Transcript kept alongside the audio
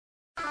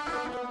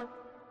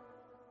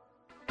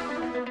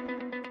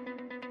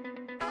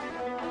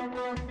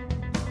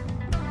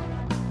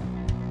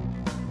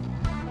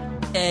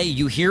Hey,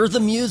 you hear the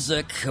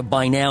music.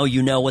 By now,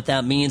 you know what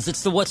that means.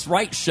 It's the What's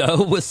Right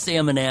show with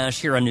Sam and Ash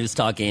here on News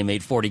Talk AM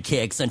 840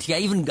 KXNT. I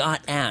even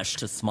got Ash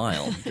to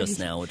smile just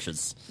now, which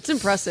is... It's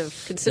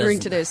impressive, considering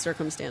today's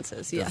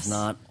circumstances. Yes. Does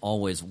not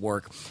always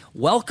work.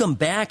 Welcome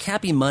back.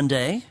 Happy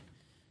Monday.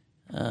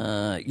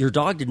 Your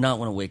dog did not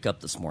want to wake up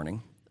this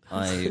morning.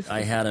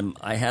 I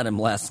had him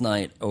last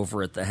night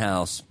over at the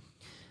house.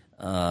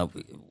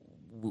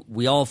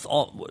 We all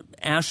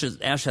Ash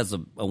has a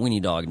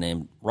weenie dog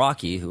named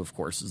Rocky, who of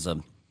course is a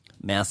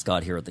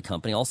mascot here at the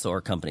company, also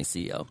our company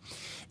CEO.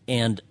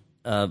 And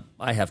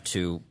I have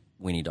two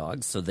weenie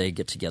dogs, so they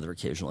get together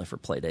occasionally for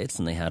play dates,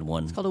 and they had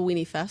one. It's called a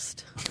Weenie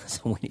Fest.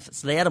 So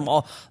they had them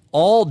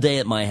all day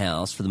at my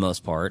house for the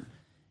most part,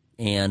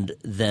 and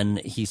then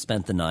he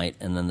spent the night,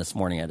 and then this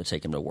morning I had to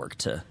take him to work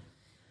to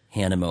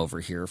hand him over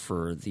here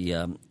for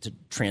the to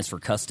transfer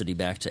custody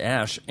back to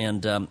Ash,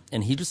 and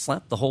he just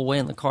slept the whole way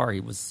in the car. He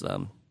was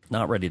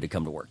not ready to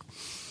come to work.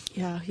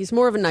 Yeah, he's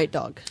more of a night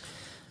dog.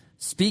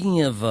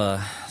 Speaking of,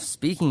 I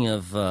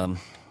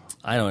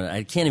don't know,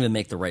 I can't even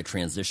make the right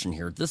transition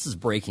here. This is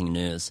breaking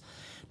news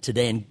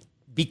today, and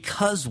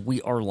because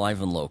we are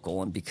live and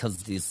local, and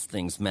because these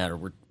things matter,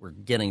 we're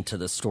getting to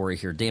the story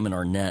here. Damon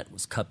Arnett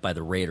was cut by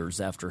the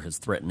Raiders after his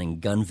threatening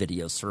gun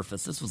video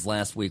surfaced. This was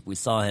last week. We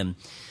saw him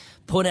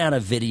put out a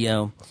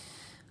video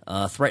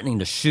threatening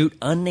to shoot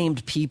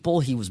unnamed people.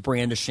 He was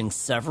brandishing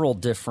several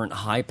different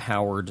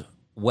high-powered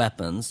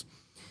weapons.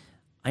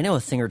 I know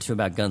a thing or two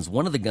about guns.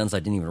 One of the guns I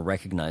didn't even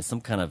recognize,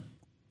 some kind of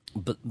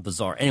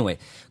bizarre. Anyway,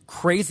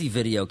 crazy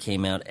video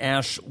came out.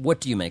 Ash, what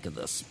do you make of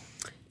this?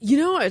 You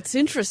know, it's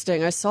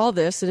interesting. I saw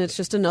this, and it's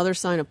just another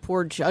sign of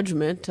poor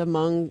judgment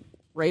among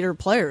Raider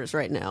players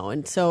right now.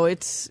 And so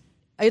it's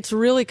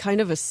really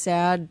kind of a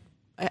sad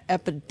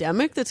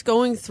epidemic that's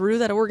going through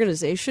that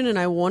organization, and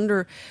I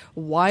wonder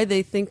why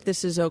they think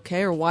this is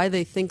okay or why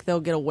they think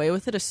they'll get away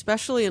with it,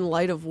 especially in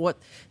light of what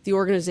the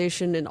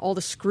organization and all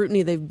the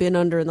scrutiny they've been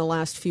under in the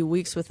last few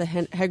weeks with the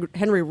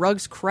Henry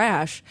Ruggs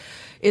crash.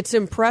 It's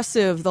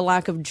impressive the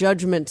lack of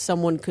judgment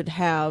someone could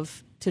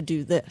have to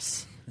do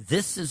this.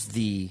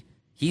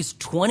 He's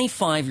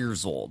 25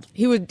 years old.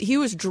 He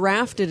was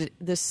drafted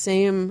the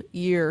same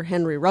year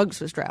Henry Ruggs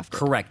was drafted.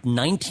 Correct,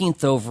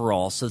 19th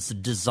overall, so it's a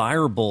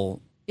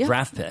desirable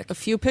draft pick. A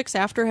few picks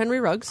after Henry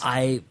Ruggs.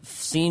 I've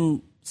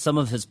seen some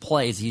of his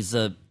plays. He's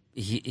a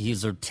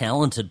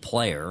talented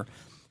player,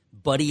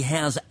 but he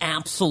has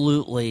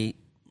absolutely.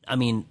 I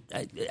mean,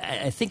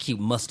 I think he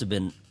must have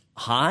been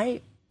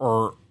high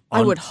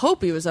I would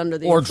hope he was under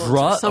the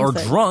influence or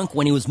drunk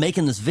when he was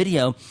making this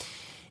video.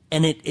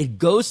 And it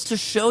goes to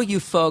show you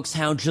folks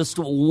how just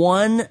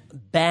one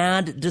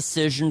bad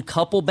decision,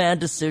 couple bad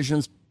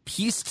decisions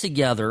pieced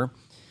together.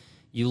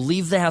 You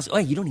leave the house. Oh,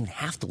 you don't even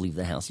have to leave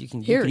the house. You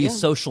can use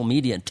social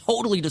media and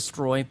totally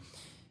destroy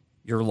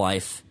your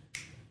life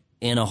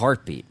in a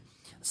heartbeat.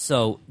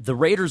 So the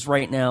Raiders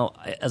right now,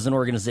 as an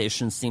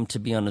organization, seem to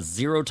be on a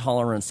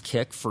zero-tolerance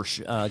kick for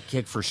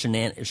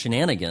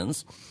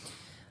shenanigans,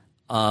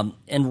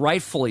 and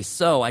rightfully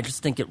so. I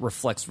just think it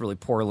reflects really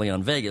poorly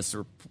on Vegas,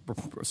 or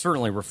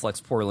certainly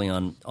reflects poorly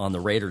on the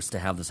Raiders to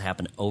have this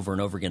happen over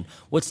and over again.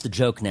 What's the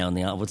joke now?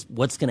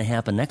 What's going to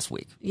happen next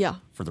week? Yeah,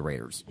 for the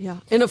Raiders. Yeah,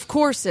 and of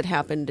course it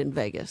happened in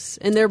Vegas,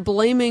 and they're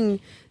blaming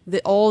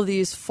all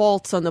these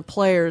faults on the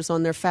players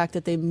on their fact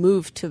that they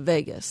moved to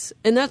Vegas,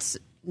 and that's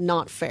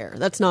not fair.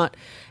 That's not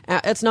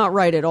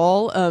right at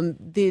all.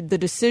 The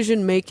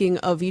decision making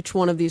of each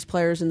one of these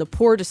players and the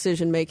poor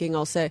decision making,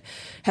 I'll say,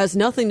 has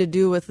nothing to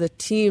do with the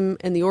team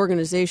and the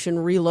organization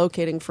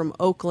relocating from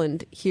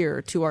Oakland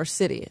here to our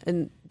city.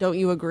 And don't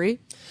you agree?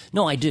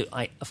 No, I do.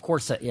 I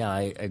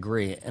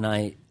agree, and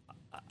I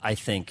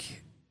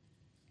think.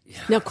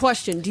 Now,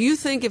 question: do you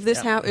think if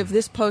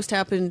this post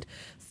happened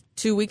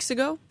 2 weeks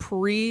ago,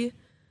 pre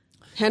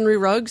Henry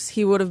Ruggs,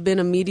 he would have been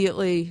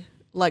immediately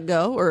let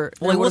go?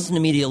 Well, he wasn't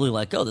immediately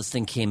let go. This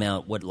thing came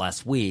out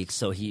last week,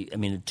 so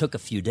it took a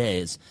few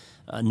days.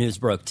 News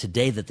broke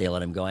today that they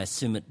let him go. I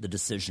assume the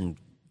decision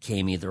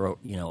came either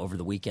over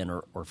the weekend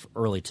or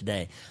early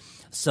today.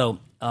 So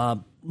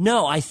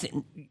no, I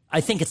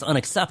think it's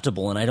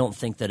unacceptable, and I don't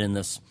think that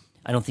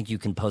I don't think you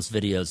can post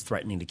videos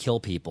threatening to kill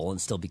people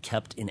and still be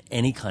kept in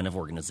any kind of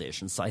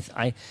organization. So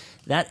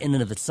that in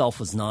and of itself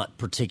was not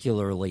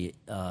particularly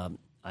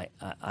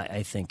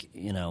I think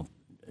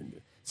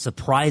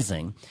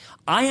surprising.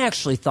 I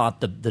actually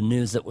thought the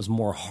news that was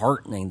more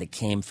heartening that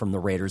came from the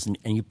Raiders, and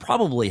you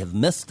probably have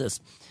missed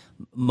this.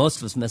 Most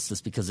of us missed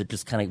this because it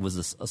just kind of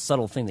was a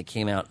subtle thing that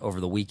came out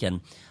over the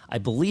weekend. I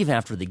believe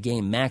after the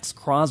game, Max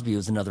Crosby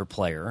was another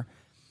player.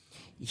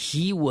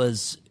 He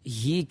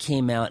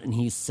came out and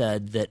he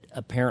said that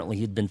apparently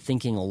he'd been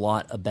thinking a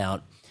lot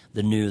about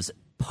the news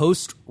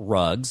post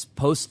Ruggs,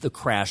 post the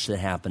crash that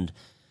happened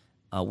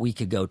a week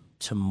ago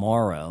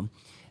tomorrow,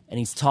 and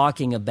he's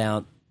talking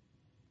about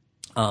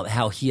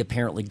how he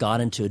apparently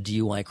got into a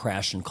DUI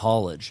crash in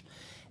college,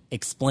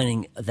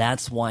 explaining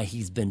that's why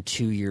he's been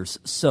 2 years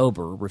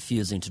sober,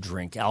 refusing to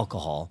drink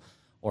alcohol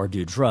or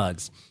do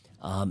drugs.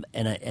 And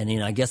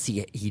I guess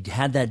he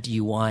had that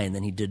DUI, and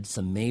then he did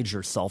some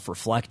major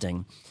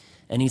self-reflecting.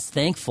 And he's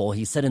thankful.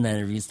 He said in that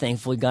interview, he's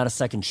thankful he got a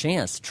second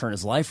chance to turn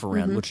his life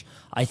around, which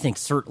I think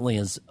certainly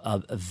is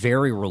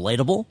very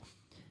relatable.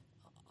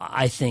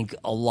 I think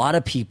a lot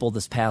of people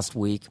this past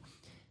week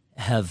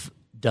have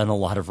done a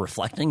lot of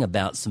reflecting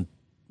about some,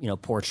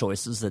 poor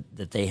choices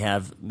that they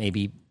have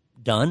maybe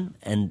done,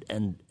 and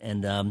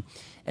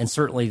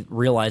certainly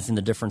realizing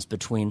the difference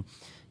between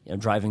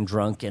driving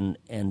drunk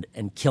and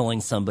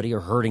killing somebody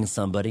or hurting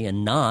somebody,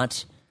 and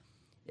not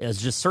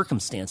as just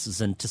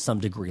circumstances and to some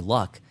degree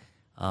luck.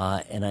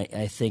 And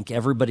I think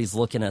everybody's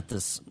looking at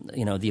this,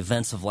 the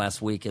events of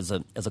last week as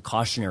a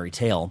cautionary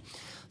tale.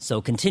 So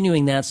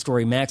continuing that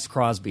story, Max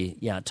Crosby,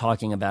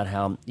 talking about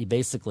how he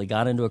basically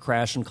got into a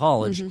crash in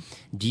college,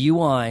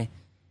 DUI,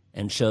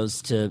 and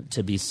chose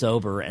to be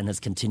sober, and has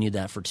continued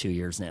that for 2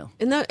 years now.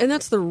 And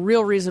that's the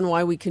real reason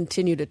why we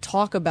continue to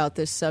talk about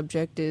this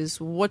subject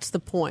is what's the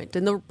point?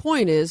 And the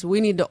point is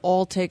we need to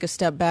all take a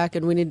step back,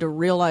 and we need to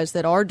realize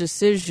that our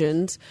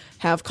decisions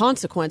have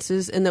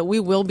consequences and that we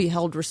will be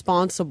held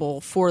responsible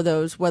for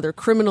those, whether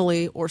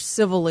criminally or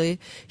civilly.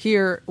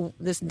 Here,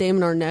 this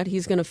Damon Arnett,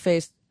 he's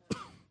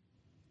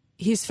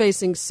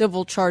facing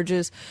civil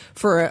charges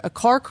for a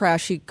car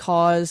crash he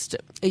caused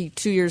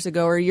 2 years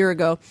ago or a year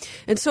ago.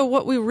 And so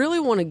what we really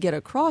want to get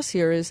across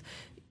here is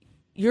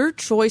your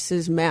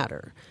choices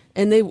matter.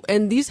 And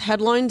these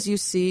headlines you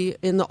see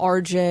in the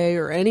RJ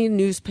or any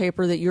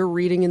newspaper that you're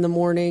reading in the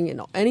morning,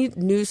 and any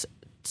news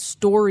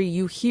story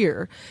you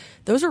hear,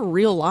 those are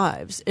real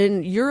lives,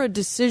 and you're a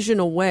decision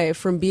away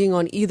from being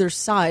on either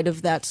side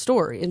of that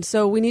story. And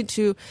so we need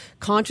to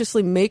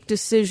consciously make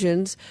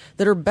decisions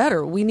that are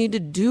better. We need to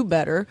do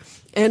better,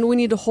 and we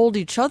need to hold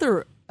each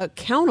other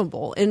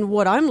accountable. And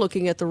what I'm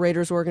looking at the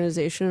Raiders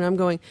organization, and I'm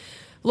going,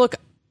 look,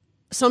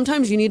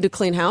 sometimes you need to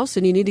clean house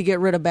and you need to get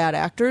rid of bad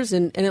actors.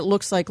 And it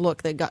looks like,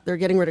 look, they're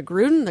getting rid of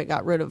Gruden. They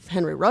got rid of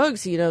Henry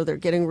Ruggs. They're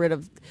getting rid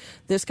of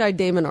this guy,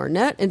 Damon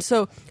Arnett. And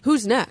so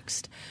who's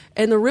next?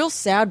 And the real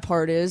sad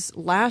part is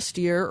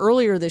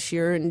earlier this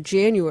year in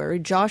January,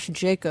 Josh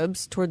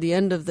Jacobs, toward the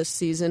end of the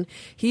season,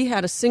 he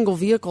had a single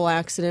vehicle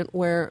accident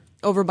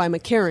over by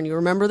McCarran. You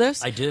remember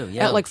this? I do,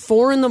 yeah. At like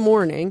 4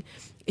 a.m.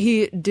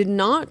 He did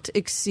not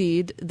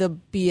exceed the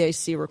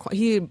BAC requirement.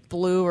 He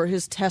blew, or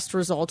his test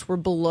results were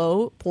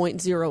below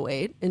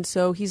 0.08, and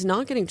so he's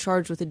not getting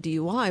charged with a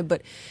DUI,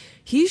 but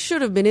he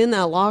should have been in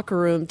that locker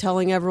room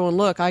telling everyone,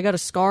 look, I got a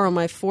scar on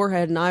my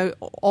forehead, and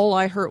all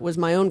I hurt was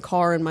my own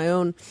car and my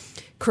own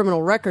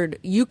criminal record.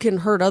 You can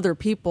hurt other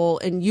people,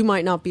 and you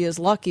might not be as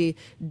lucky.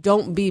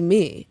 Don't be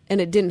me.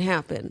 And it didn't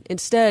happen.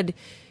 Instead,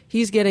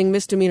 he's getting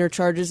misdemeanor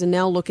charges and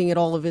now looking at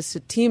all of his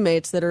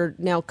teammates that are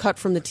now cut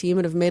from the team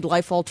and have made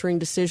life-altering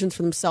decisions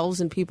for themselves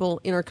and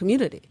people in our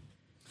community.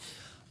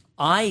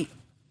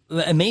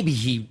 Maybe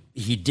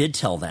he did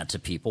tell that to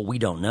people. We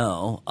don't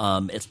know.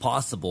 It's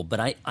possible,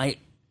 but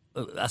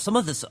some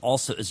of this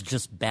also is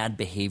just bad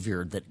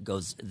behavior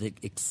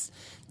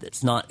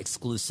that's not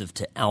exclusive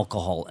to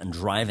alcohol and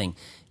driving.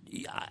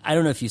 I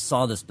don't know if you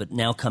saw this, but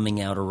now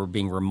coming out, or we're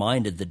being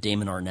reminded that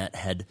Damon Arnett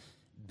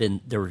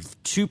there were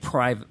 2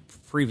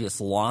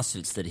 previous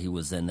lawsuits that he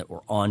was in that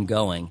were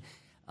ongoing.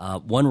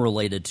 One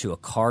related to a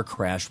car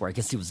crash where I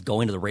guess he was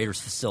going to the Raiders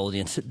facility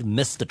and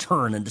missed the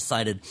turn and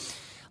decided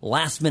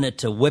last minute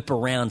to whip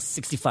around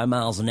 65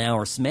 miles an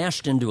hour,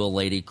 smashed into a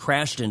lady,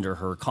 crashed into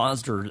her,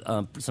 caused her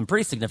some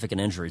pretty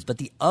significant injuries. But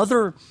the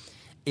other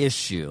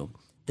issue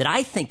that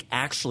I think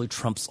actually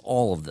trumps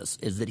all of this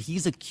is that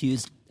he's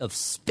accused of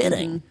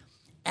spitting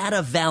at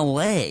a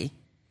valet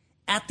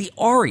at the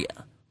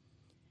Aria.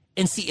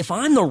 And see, if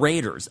I'm the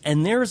Raiders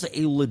and there's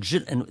a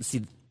legit, and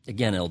see,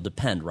 again, it'll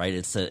depend, right?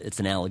 It's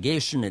an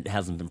allegation. It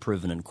hasn't been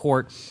proven in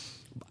court.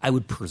 I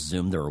would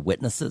presume there are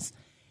witnesses.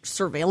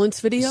 Surveillance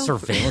video?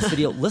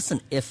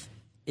 Listen, if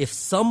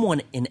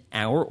someone in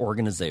our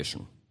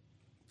organization,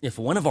 if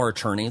one of our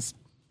attorneys,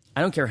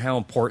 I don't care how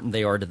important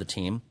they are to the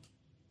team,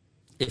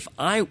 if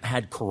I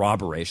had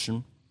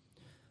corroboration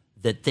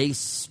that they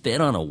spit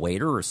on a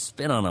waiter or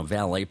spit on a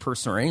valet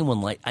person or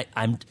anyone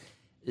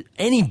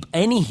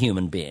any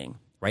human being,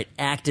 right,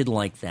 acted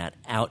like that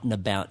out and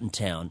about in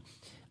town,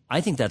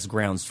 I think that's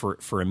grounds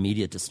for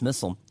immediate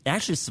dismissal. It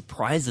actually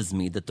surprises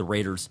me that the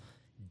Raiders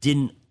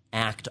didn't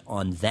act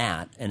on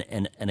that.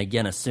 And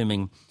again,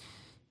 assuming,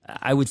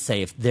 I would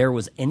say if there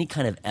was any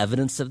kind of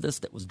evidence of this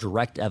that was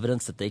direct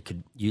evidence that they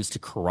could use to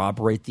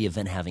corroborate the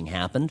event having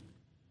happened,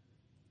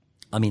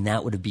 I mean,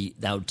 that would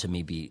to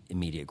me be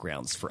immediate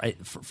grounds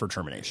for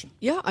termination.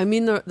 Yeah, I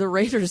mean, the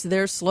Raiders,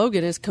 their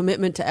slogan is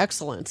commitment to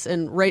excellence,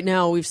 and right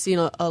now we've seen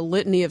a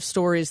litany of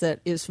stories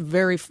that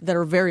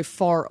are very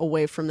far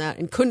away from that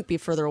and couldn't be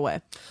further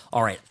away.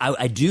 All right,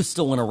 I do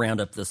still want to round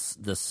up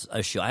this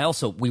issue.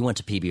 We went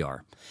to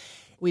PBR.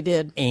 We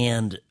did,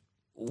 and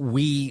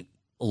we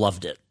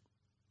loved it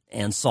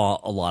and saw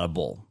a lot of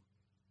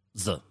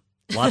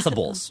lots of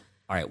bulls.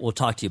 All right, we'll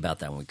talk to you about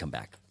that when we come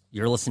back.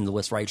 You're listening to The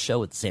Wes Wright Show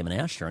with Sam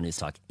and Ash here on News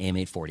Talk AM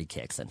 840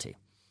 KXNT.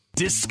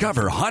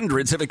 Discover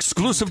hundreds of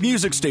exclusive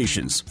music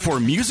stations for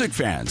music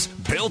fans,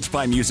 built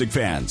by music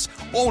fans,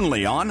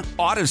 only on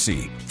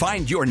Odyssey.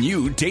 Find your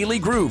new daily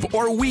groove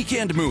or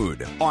weekend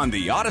mood on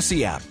the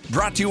Odyssey app.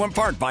 Brought to you in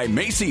part by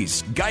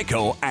Macy's,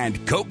 Geico,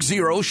 and Coke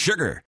Zero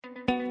Sugar.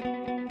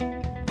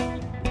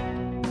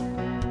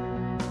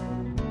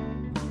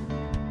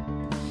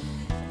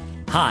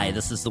 Hi,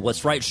 this is the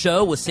What's Right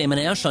Show with Sam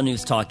and Ash on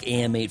News Talk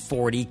AM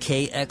 840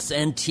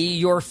 KXNT,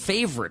 your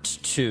favorite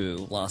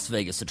two Las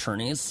Vegas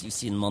attorneys. You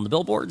see them on the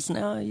billboards,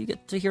 now you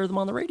get to hear them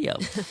on the radio.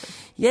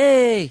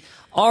 Yay!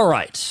 All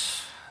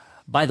right.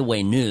 By the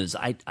way, news.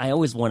 I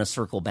always want to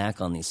circle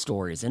back on these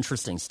stories.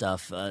 Interesting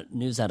stuff.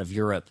 News out of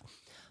Europe.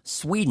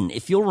 Sweden.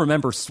 If you'll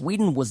remember,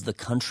 Sweden was the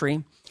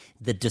country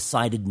that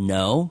decided,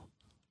 no,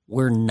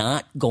 we're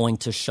not going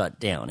to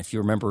shut down. If you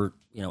remember,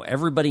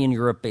 everybody in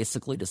Europe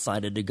basically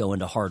decided to go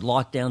into hard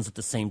lockdowns. At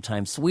the same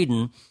time,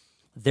 Sweden,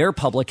 their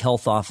public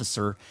health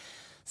officer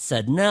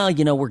said, no,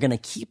 we're going to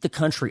keep the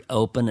country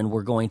open and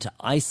we're going to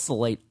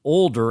isolate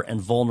older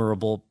and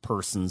vulnerable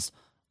persons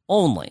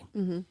only.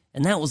 Mm-hmm.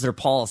 And that was their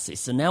policy.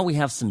 So now we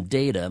have some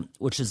data,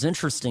 which is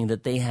interesting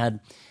that they had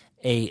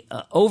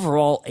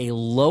overall a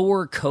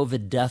lower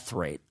COVID death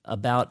rate,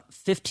 about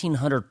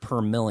 1,500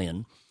 per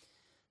million,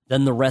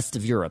 than the rest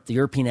of Europe. The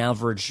European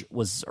average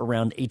was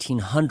around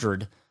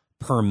 1,800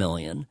 per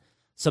million.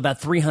 So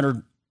about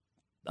 300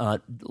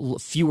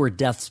 fewer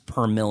deaths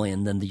per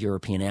million than the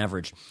European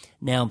average.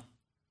 Now,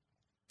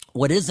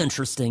 what is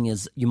interesting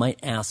is you might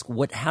ask,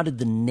 how did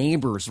the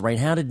neighbors, right?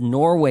 How did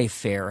Norway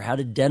fare? How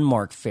did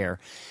Denmark fare?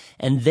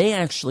 And they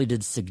actually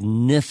did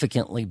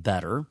significantly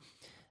better.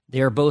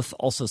 They are both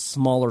also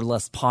smaller,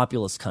 less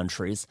populous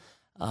countries.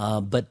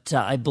 But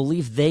I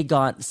believe they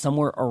got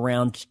somewhere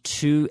around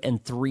 200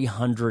 and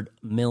 300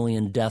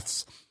 million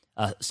deaths,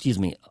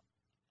 200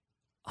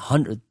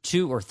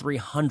 or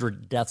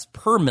 300 deaths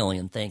per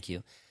million, thank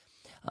you,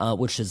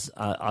 which is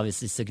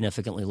obviously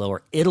significantly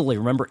lower. Italy,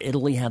 remember,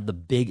 Italy had the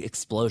big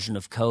explosion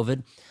of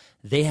COVID.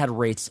 They had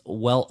rates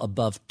well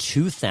above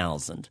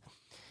 2,000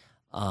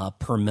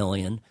 per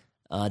million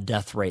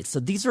death rates. So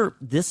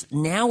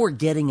now we're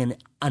getting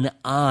an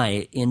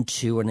eye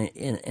into and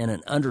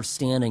an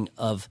understanding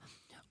of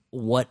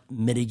what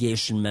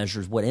mitigation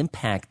measures, what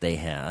impact they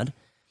had.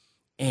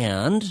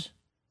 And,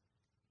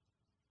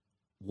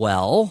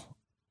 well,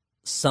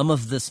 some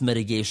of this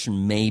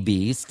mitigation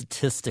maybe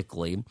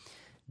statistically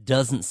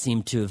doesn't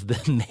seem to have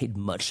been made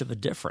much of a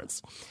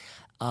difference,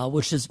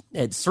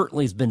 it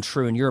certainly has been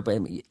true in Europe. I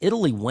mean,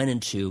 Italy went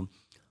into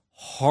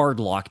hard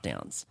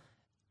lockdowns.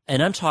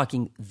 And I'm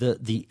talking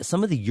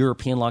some of the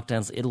European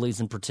lockdowns, Italy's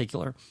in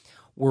particular,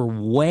 were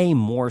way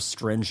more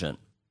stringent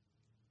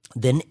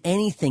than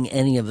anything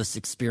any of us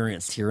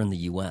experienced here in the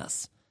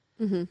U.S.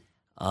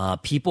 Mm-hmm.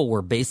 People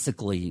were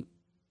basically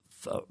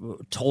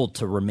told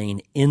to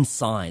remain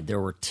inside. There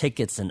were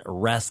tickets and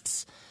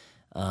arrests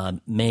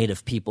made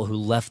of people who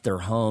left their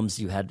homes.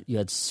 You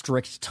had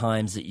strict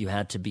times that you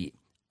had to be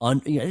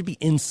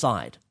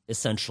inside,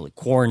 essentially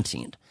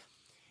quarantined,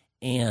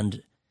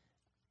 and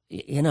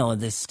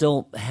they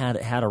still had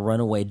a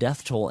runaway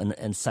death toll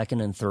and second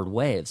and third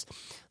waves.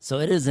 So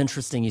it is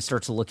interesting. You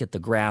start to look at the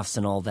graphs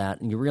and all that,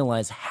 and you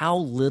realize how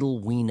little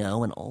we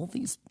know, and all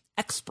these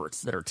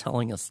experts that are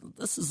telling us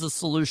this is the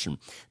solution.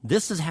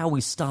 This is how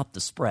we stop the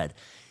spread.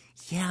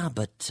 Yeah,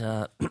 but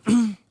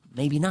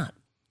maybe not.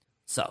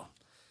 So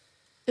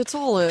it's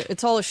all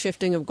a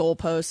shifting of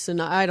goalposts,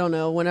 and I don't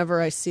know.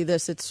 Whenever I see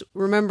this,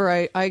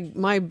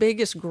 my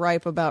biggest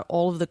gripe about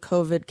all of the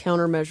COVID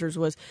countermeasures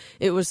was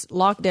it was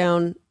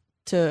lockdown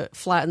to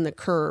flatten the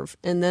curve,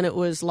 and then it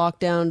was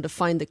lockdown to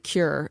find the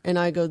cure. And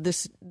I go,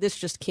 this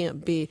just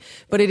can't be.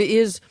 But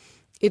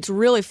it's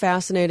really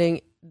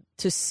fascinating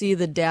to see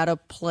the data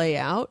play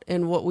out.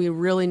 And what we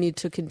really need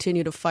to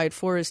continue to fight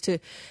for is to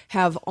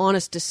have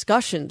honest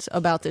discussions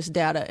about this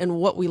data and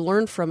what we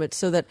learned from it,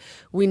 so that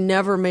we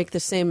never make the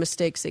same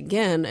mistakes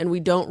again and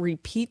we don't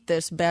repeat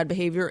this bad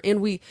behavior,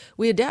 and we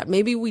adapt.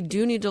 Maybe we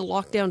do need to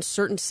lock down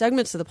certain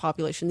segments of the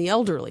population, the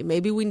elderly.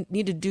 Maybe we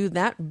need to do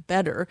that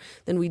better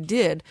than we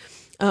did.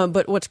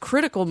 But what's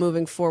critical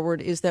moving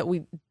forward is that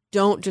we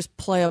don't just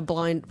put a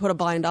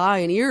blind eye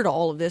and ear to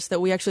all of this,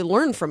 that we actually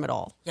learn from it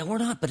all. Yeah, we're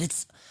not, but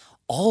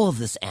all of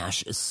this,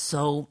 Ash, is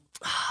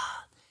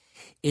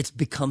it's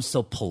become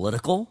so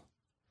political.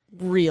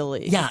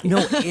 Really? Yeah, no,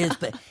 it is.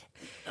 But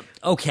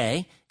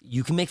okay,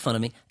 you can make fun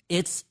of me.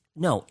 It's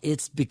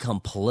become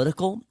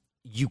political.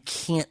 You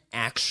can't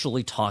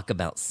actually talk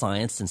about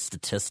science and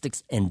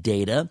statistics and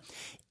data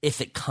if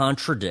it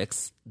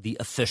contradicts the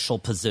official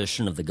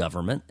position of the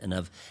government and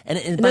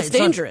that's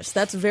dangerous.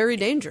 That's very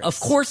dangerous. Of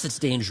course, it's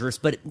dangerous.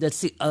 But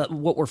that's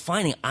what we're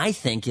finding. I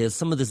think is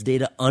some of this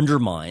data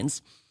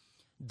undermines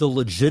the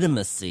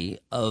legitimacy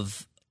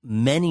of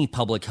many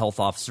public health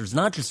officers,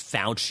 not just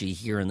Fauci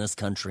here in this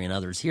country and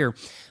others here,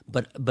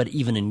 but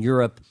even in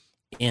Europe,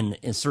 and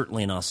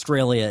certainly in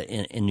Australia,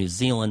 in New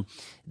Zealand.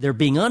 They're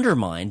being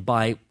undermined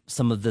by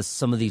some of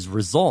these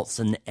results,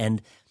 and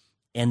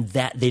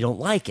that they don't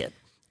like it.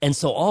 And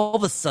so all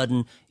of a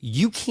sudden,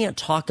 you can't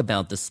talk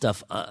about this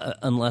stuff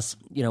unless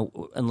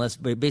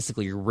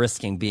basically you're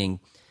risking being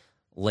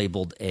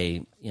labeled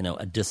an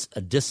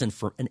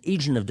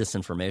agent of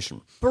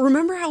disinformation. But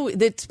remember how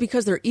it's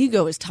because their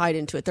ego is tied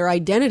into it, their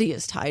identity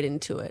is tied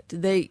into it.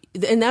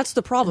 And that's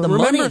the problem.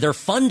 Money they're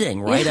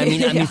funding, right? I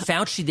mean,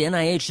 Fauci, the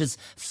NIH is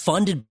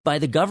funded by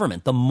the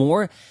government. The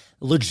more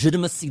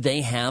legitimacy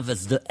they have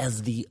as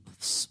the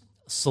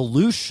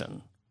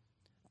solution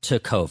to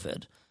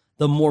COVID,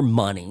 the more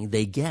money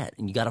they get.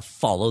 And you got to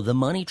follow the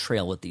money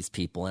trail with these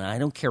people. And I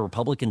don't care,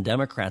 Republican,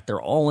 Democrat,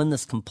 they're all in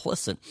this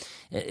complicit.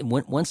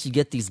 Once you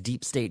get these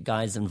deep state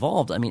guys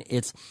involved, I mean,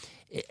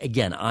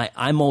 again,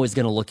 I'm always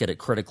going to look at it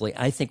critically.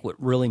 I think what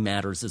really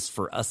matters is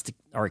for us,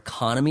 our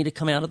economy to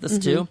come out of this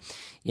too.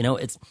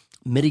 It's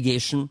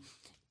mitigation.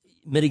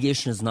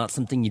 Mitigation is not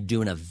something you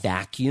do in a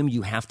vacuum.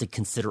 You have to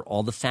consider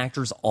all the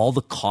factors, all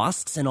the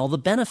costs, and all the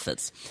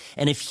benefits.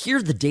 And if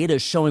here the data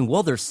is showing,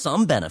 well, there's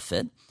some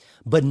benefit,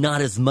 but not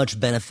as much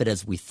benefit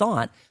as we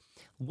thought,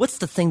 what's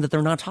the thing that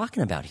they're not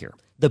talking about here?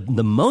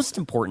 The most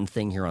important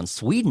thing here on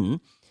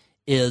Sweden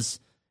is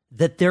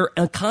that their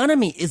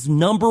economy is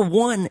number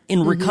one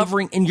in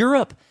recovering in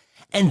Europe.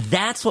 And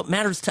that's what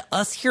matters to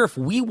us here. If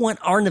we want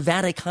our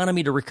Nevada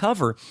economy to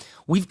recover,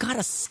 we've got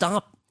to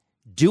stop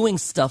doing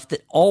stuff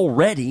that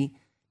already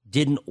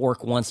didn't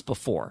work once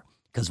before.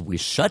 Because we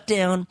shut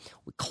down,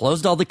 we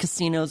closed all the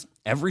casinos,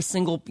 every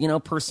single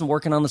person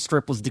working on the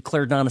Strip was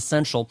declared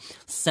non-essential,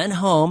 sent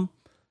home,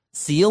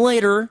 see you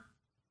later.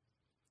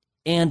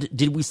 And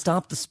did we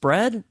stop the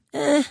spread?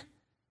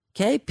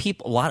 Okay,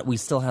 we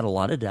still had a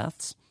lot of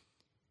deaths.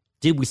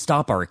 Did we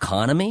stop our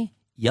economy?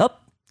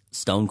 Yup,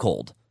 stone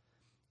cold.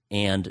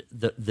 And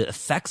the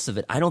effects of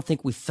it, I don't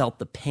think we felt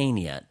the pain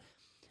yet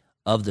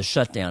of the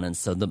shutdown. And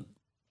so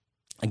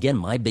again,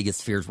 my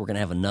biggest fear is we're going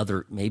to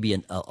have maybe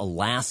a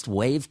last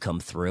wave come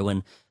through,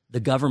 and the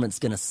government's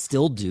going to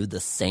still do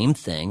the same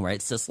thing, right?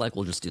 Sislak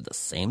will just do the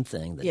same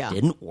thing that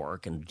didn't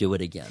work and do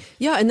it again.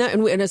 Yeah, and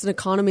as an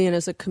economy and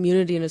as a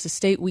community and as a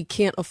state, we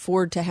can't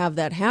afford to have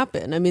that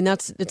happen. I mean,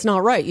 it's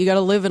not right. You got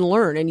to live and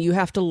learn, and you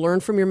have to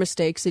learn from your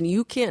mistakes, and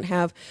you can't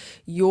have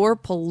your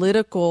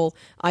political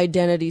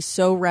identity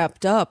so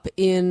wrapped up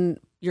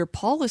in your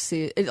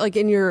policy, like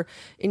in your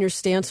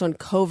stance on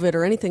COVID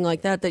or anything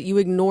like that, that you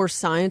ignore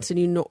science and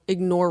you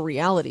ignore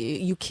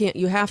reality.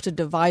 You have to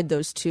divide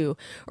those two,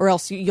 or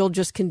else you'll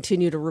just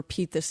continue to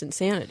repeat this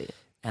insanity.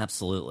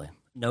 Absolutely.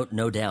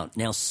 No doubt.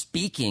 Now,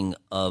 speaking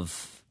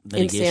of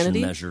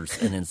mitigation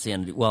measures and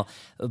insanity. Well,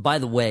 by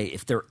the way,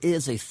 if there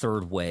is a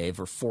third wave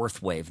or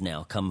fourth wave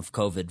now come of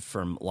COVID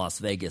from Las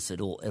Vegas,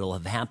 it'll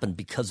have happened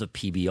because of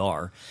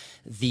PBR.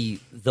 The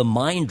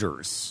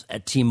minders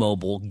at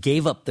T-Mobile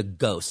gave up the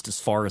ghost as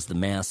far as the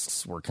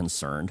masks were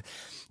concerned.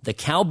 The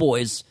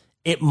Cowboys,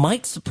 it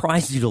might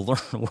surprise you to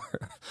learn,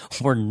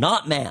 were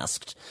not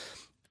masked.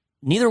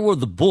 Neither were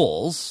the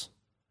Bulls,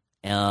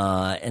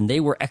 and they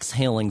were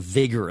exhaling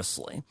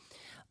vigorously.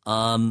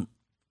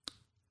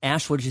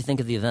 Ash, what did you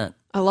think of the event?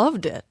 I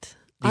loved it.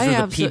 These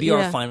are the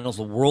PBR finals,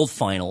 the world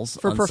finals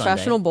for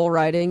professional bull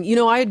riding.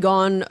 I had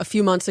gone a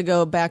few months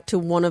ago back to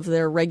one of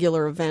their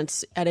regular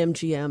events at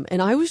MGM,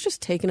 and I was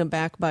just taken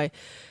aback by,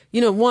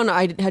 one,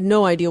 I had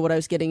no idea what I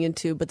was getting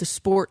into, but the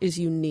sport is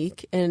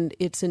unique, and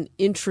it's an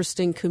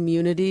interesting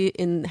community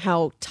in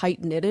how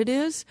tight-knit it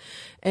is,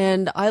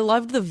 and I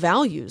loved the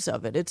values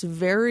of it. It's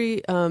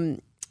very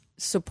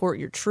support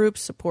your troops,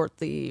 support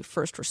the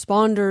first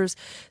responders.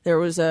 There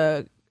was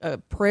a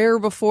prayer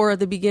before at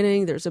the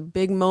beginning. There's a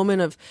big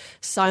moment of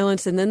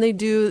silence, and then they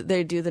do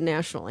the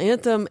national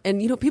anthem,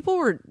 and people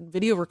were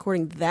video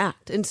recording that,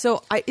 and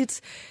so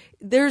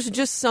there's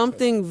just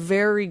something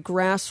very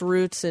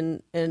grassroots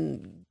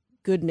and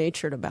good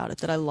natured about it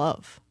that I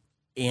love.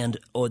 And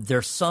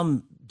there's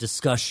some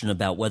discussion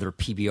about whether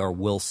PBR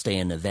will stay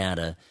in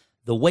Nevada.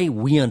 The way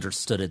we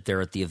understood it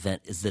there at the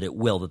event is that it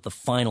will, that the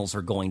finals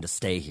are going to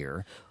stay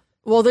here.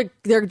 Well,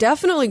 they're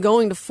definitely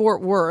going to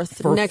Fort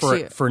Worth next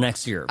year. For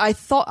next year. I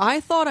thought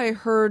I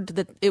heard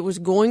that it was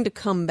going to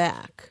come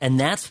back. And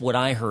that's what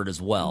I heard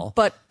as well.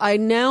 But I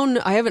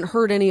haven't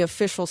heard any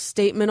official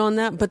statement on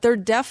that, but the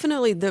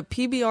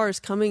PBR is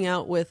coming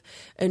out with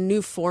a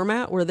new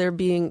format where they're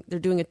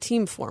doing a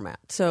team format.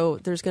 So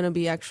there's going to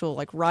be actual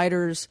like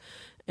riders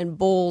and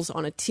bulls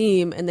on a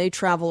team, and they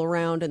travel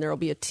around, and there'll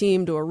be a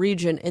team to a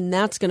region, and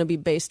that's going to be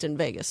based in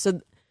Vegas. So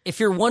if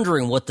you're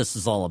wondering what this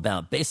is all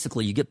about,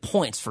 basically you get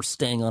points for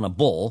staying on a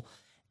bull.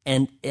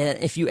 And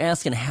if you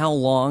ask in how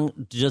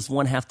long does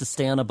one have to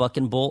stay on a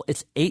bucking bull,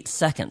 it's 8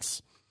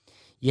 seconds.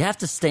 You have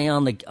to stay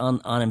on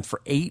him for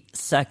 8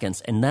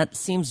 seconds, and that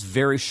seems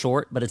very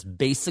short, but it's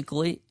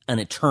basically an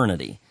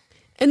eternity.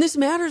 And this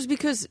matters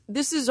because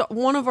this is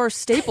one of our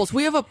staples.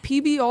 We have a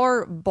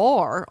PBR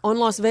bar on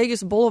Las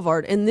Vegas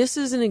Boulevard, and this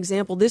is an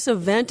example. This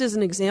event is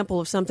an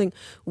example of something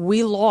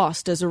we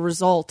lost as a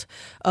result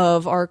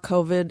of our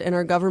COVID and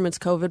our government's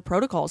COVID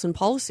protocols and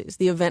policies.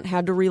 The event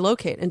had to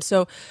relocate. And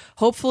so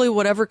hopefully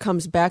whatever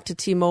comes back to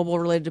T-Mobile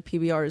related to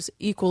PBR is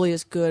equally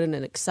as good and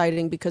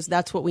exciting, because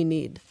that's what we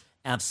need.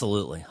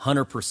 Absolutely.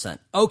 100%.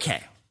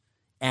 Okay.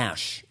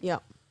 Ash. Yeah.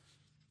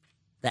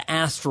 The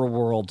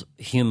Astroworld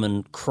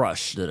human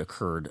crush that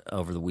occurred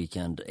over the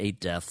weekend.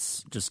 8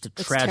 deaths. Just a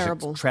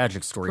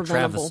tragic story.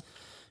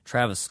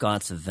 Travis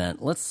Scott's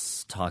event.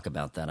 Let's talk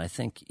about that. I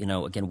think,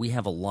 again, we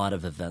have a lot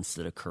of events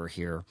that occur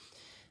here,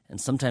 and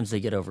sometimes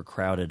they get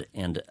overcrowded.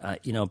 And,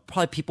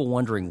 probably people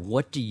wondering,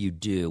 what do you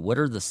do? What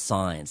are the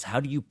signs? How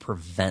do you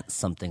prevent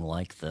something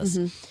like this?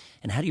 Mm-hmm.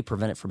 And how do you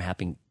prevent it from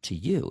happening to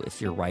you if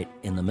you're right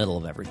in the middle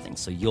of everything?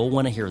 So you'll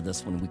want to hear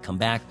this when we come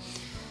back.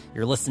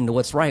 You're listening to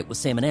What's Right with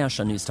Sam and Ash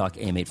on News Talk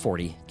AM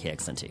 840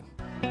 KXNT.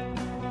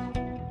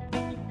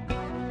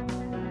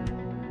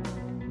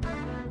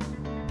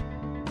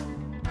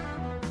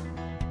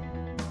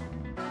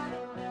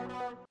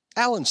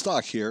 Alan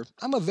Stock here.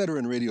 I'm a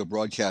veteran radio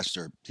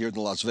broadcaster here in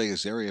the Las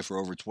Vegas area for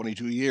over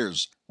 22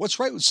 years. What's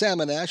Right with Sam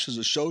and Ash is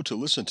a show to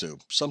listen to,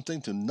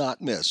 something to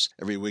not miss.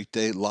 Every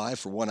weekday live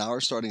for 1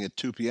 hour starting at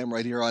 2 p.m.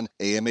 right here on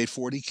AM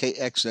 840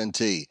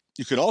 KXNT.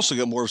 You can also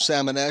get more of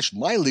Sam and Ash,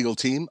 my legal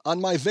team, on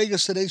my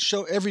Vegas Today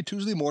show every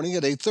Tuesday morning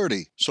at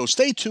 8:30. So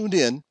stay tuned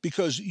in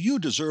because you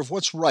deserve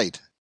what's right.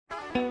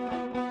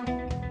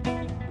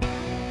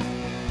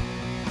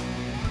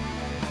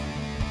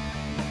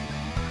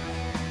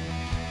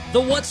 The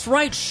What's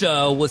Right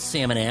Show with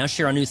Sam and Ash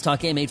here on News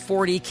Talk AM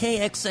 840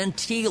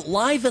 KXNT,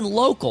 live and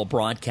local,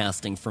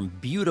 broadcasting from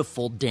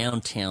beautiful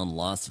downtown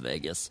Las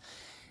Vegas.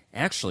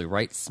 Actually,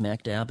 right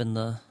smack dab in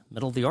the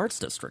middle of the Arts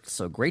District.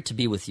 So great to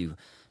be with you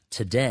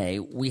today.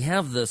 We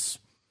have this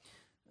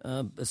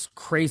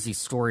crazy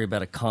story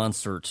about a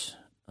concert,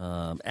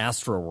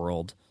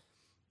 Astroworld.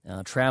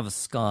 Travis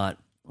Scott,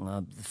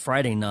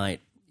 Friday night,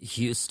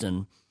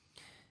 Houston,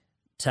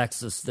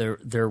 Texas.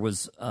 There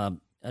was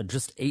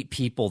just 8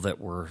 people that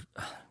were,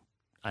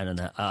 I don't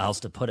know how else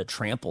to put it,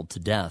 trampled to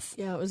death.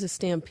 Yeah, it was a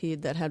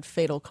stampede that had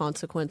fatal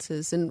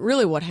consequences. And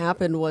really what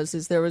happened was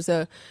there was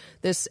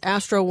this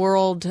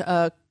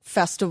Astroworld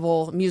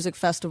festival, music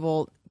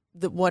festival,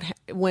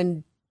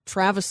 when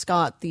Travis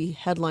Scott, the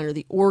headliner,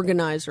 the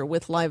organizer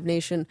with Live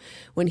Nation,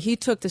 when he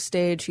took the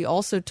stage, he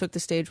also took the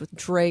stage with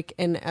Drake.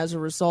 And as a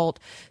result,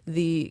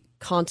 the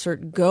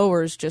concert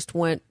goers just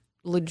went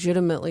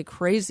legitimately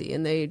crazy,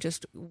 and they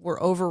just were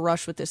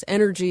overrushed with this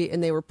energy,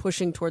 and they were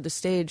pushing toward the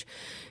stage.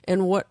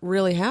 And what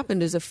really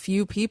happened is a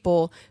few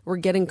people were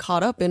getting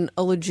caught up in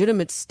a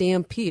legitimate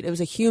stampede. It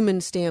was a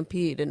human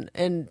stampede,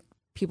 and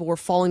people were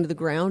falling to the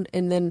ground,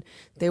 and then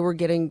they were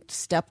getting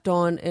stepped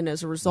on, and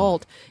as a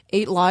result,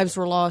 8 lives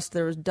were lost.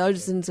 There was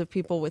dozens of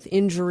people with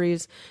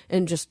injuries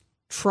and just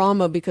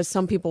trauma because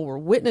some people were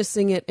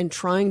witnessing it and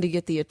trying to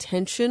get the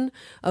attention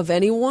of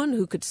anyone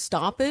who could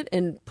stop it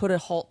and put a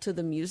halt to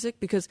the music.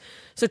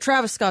 So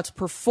Travis Scott's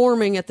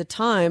performing at the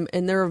time,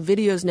 and there are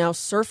videos now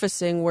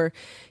surfacing where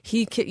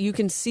you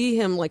can see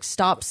him like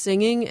stop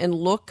singing and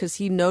look because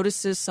he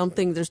notices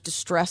something, there's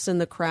distress in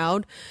the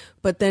crowd,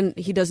 but then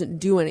he doesn't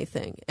do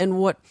anything.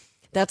 And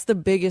that's the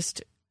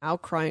biggest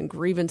outcry and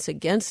grievance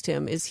against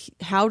him is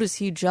how does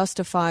he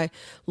justify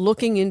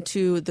looking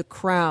into the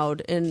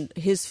crowd and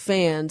his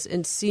fans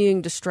and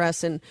seeing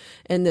distress and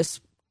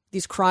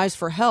these cries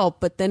for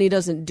help, but then he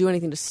doesn't do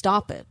anything to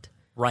stop it.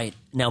 Right.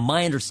 Now,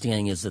 my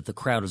understanding is that the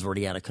crowd was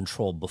already out of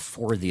control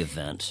before the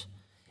event,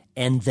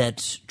 and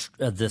that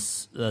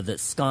that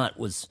Scott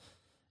was,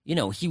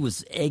 he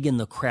was egging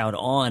the crowd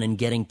on and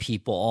getting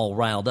people all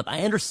riled up.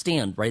 I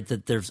understand, right,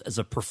 that as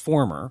a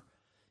performer,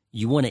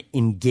 you want to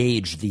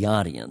engage the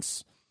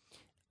audience.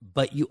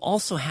 But you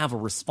also have a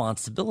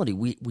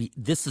responsibility.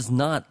 This is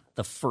not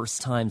the first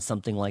time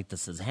something like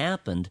this has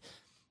happened.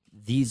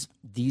 These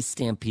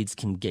stampedes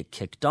can get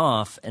kicked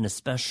off, and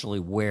especially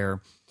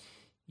where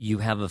you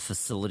have a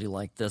facility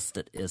like this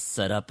that is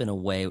set up in a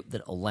way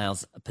that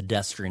allows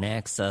pedestrian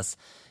access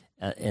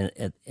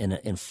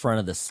in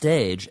front of the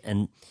stage.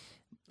 And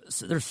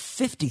so there's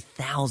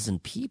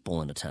 50,000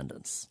 people in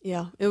attendance.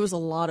 Yeah, it was a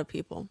lot of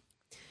people.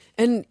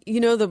 And,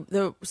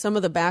 some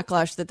of the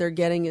backlash that they're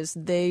getting is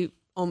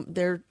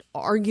their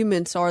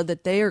arguments are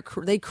that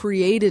they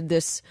created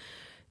this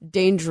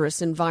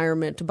dangerous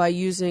environment by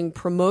using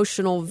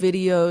promotional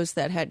videos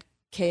that had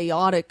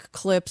chaotic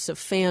clips of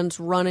fans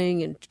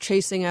running and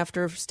chasing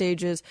after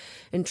stages,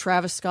 and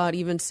Travis Scott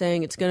even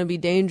saying it's going to be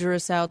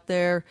dangerous out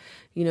there,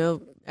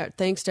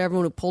 thanks to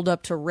everyone who pulled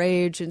up to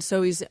rage. And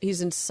so he's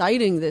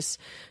inciting this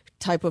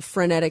type of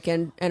frenetic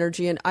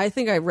energy. And I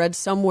think I read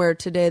somewhere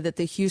today that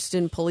the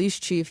Houston police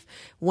chief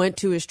went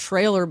to his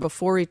trailer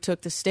before he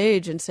took the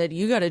stage and said,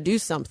 you got to do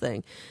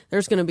something.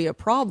 There's going to be a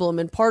problem.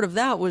 And part of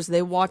that was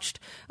they watched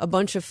a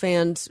bunch of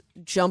fans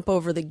jump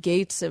over the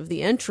gates of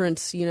the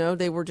entrance.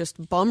 They were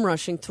just bum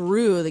rushing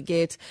through the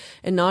gates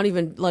and not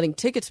even letting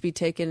tickets be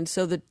taken. And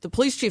so the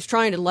police chief's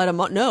trying to let him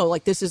know,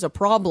 like, this is a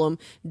problem.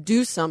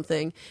 Do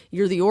something.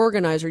 You're the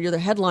organizer. You're the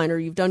headliner.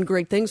 You've done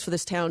great things for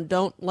this town.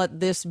 Don't let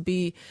this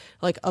be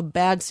like a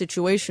bad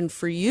situation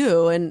for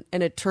you. And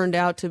it turned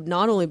out to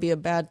not only be a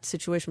bad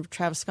situation for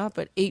Travis Scott,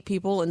 but 8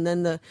 people and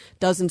then the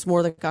dozens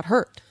more that got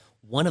hurt.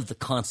 One of the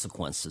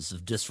consequences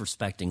of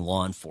disrespecting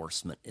law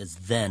enforcement is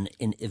then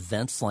in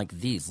events like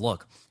these,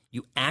 look,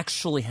 you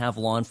actually have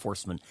law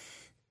enforcement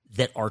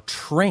that are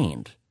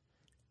trained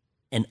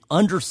and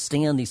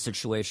understand these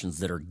situations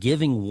that are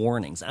giving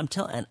warnings. I'm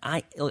telling, and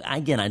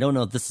I don't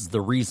know if this is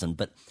the reason,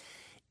 but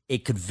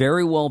it could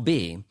very well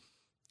be,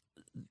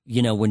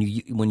 when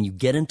you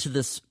get into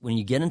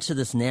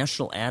this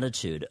national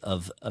attitude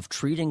of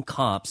treating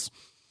cops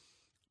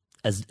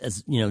as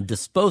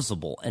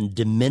disposable and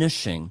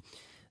diminishing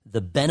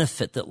the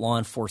benefit that law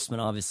enforcement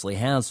obviously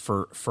has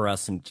for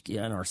us and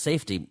our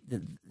safety,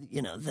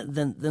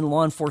 then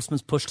law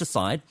enforcement's pushed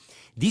aside.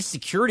 These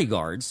security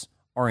guards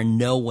are in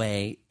no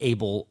way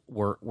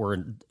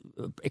were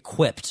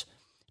equipped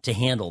to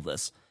handle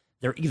this.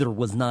 There either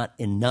was not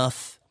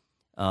enough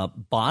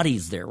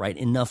bodies there, right?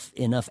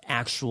 Enough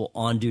actual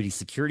on-duty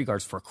security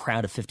guards for a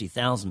crowd of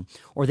 50,000,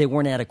 or they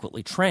weren't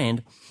adequately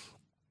trained.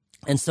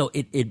 And so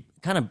it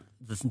kind of,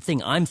 the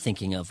thing I'm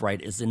thinking of,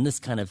 right, is in this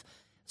kind of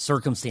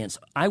circumstance,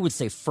 I would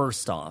say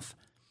first off,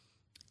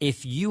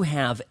 if you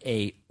have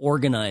a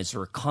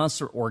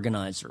concert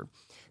organizer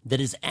that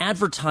is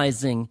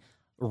advertising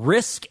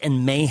risk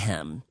and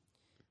mayhem,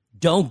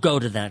 don't go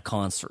to that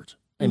concert.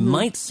 It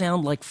might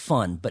sound like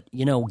fun, but,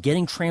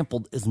 getting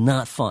trampled is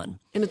not fun.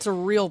 And it's a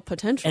real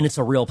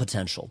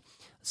potential.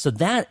 So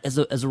that as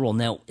a rule.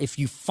 Now, if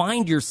you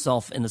find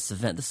yourself in this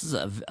event, this is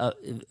a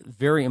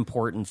very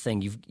important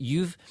thing.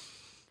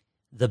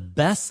 The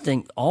best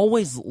thing,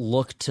 always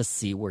look to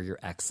see where your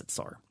exits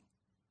are.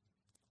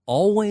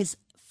 Always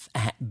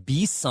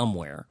be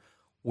somewhere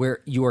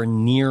where you are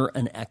near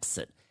an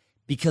exit.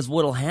 Because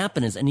what will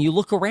happen is, and you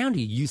look around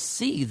you, you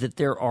see that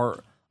there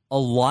are a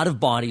lot of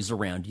bodies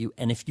around you,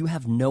 and if you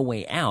have no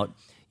way out,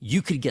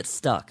 you could get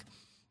stuck.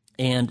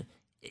 And,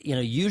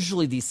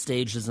 usually these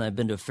stages, and I've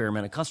been to a fair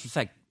amount of concerts. In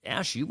fact,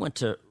 Ash, you went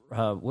to,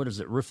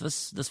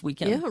 Rufus this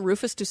weekend? Yeah,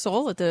 Rufus du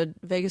Sol at the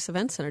Vegas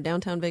Event Center,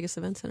 downtown Vegas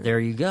Event Center. There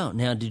you go.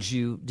 Now, did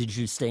you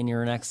stay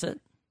near an exit?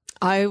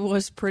 I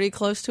was pretty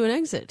close to an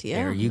exit,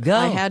 yeah. There you go.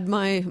 I had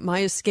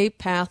my escape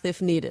path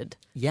if needed.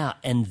 Yeah,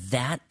 and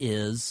that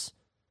is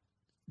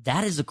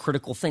a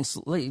critical thing.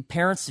 So,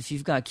 parents, if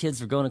you've got kids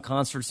who are going to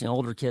concerts,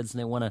 older kids, and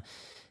they want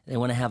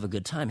to have a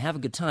good time,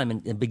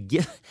 and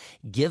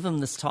give them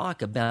this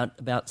talk about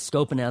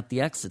scoping out the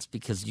exits,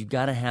 because you've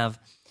got to have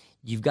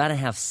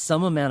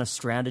some amount of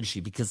strategy,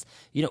 because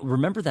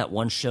remember that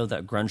one show,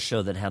 that grunge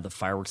show that had the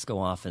fireworks go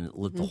off and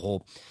lit the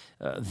whole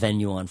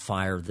venue on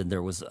fire. Then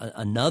there was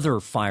another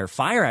fire.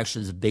 Fire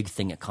actually is a big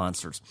thing at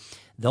concerts.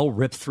 They'll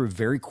rip through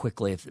very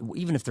quickly,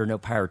 even if there are no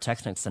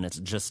pyrotechnics, and it's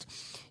just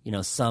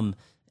some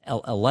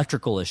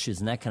electrical issues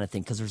and that kind of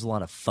thing, because there's a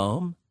lot of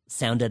foam,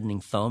 sound deadening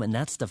foam, and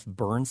that stuff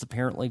burns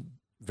apparently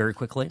very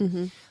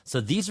quickly.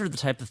 So these are the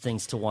type of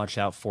things to watch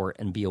out for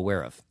and be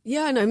aware of.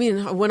 Yeah, and I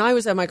mean, when I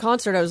was at my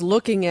concert, I was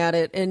looking at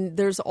it, and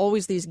there's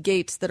always these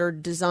gates that are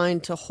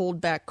designed to hold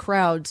back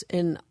crowds,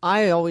 and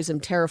I always am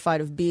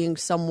terrified of being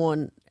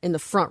someone in the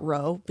front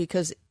row,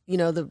 because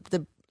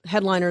the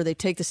headliner, they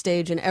take the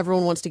stage and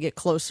everyone wants to get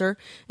closer,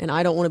 and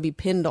I don't want to be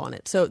pinned on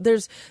it. So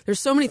there's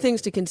so many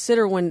things to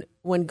consider when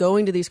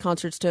going to these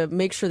concerts to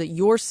make sure that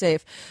you're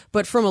safe.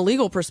 But from a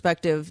legal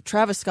perspective,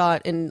 Travis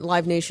Scott and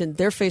Live Nation,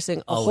 they're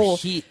facing a whole...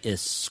 he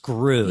is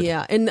screwed.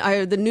 Yeah, and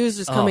the news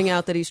is coming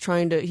out that he's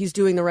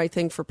doing the right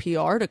thing for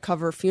PR to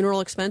cover funeral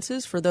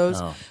expenses for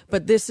those.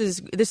 But this is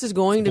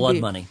going to be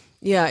blood money.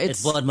 Yeah,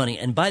 it's blood money.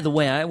 And by the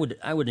way, I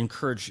would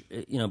encourage,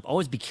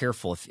 always be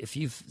careful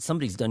if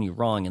somebody's done you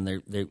wrong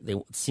and they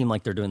seem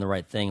like they're doing the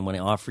right thing, and when they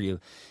offer you,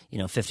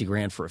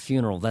 $50,000 for a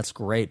funeral, that's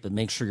great, but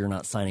make sure you're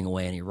not signing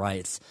away any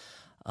rights,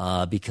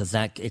 because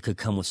it could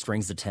come with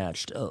strings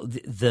attached.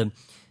 The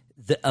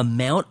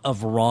amount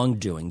of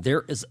wrongdoing,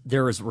 there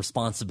is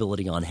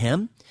responsibility on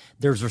him.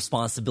 There's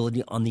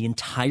responsibility on the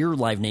entire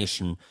Live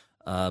Nation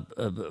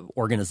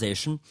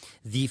organization,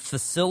 the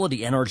facility,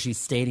 NRG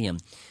Stadium.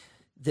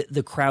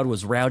 The crowd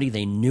was rowdy.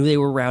 They knew they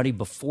were rowdy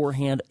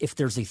beforehand. If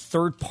there's a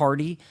third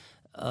party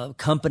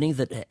company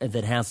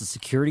that has the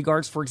security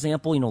guards, for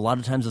example, a lot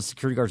of times the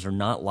security guards are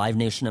not Live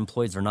Nation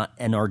employees. They're not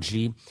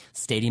NRG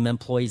Stadium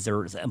employees.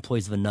 They're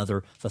employees of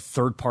a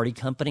third party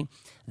company.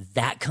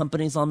 That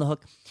company's on the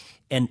hook.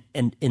 And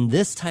in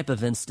this type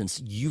of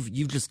instance, you've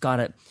just got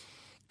to.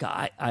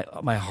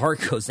 My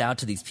heart goes out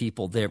to these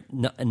people.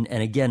 And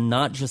again,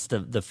 not just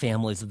the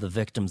families of the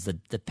victims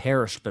that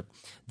perished, but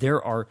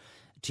there are.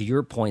 To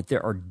your point,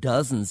 there are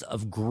dozens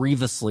of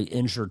grievously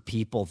injured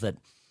people that,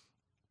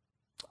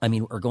 are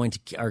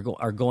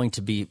going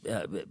to be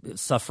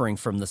suffering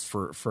from this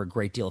for a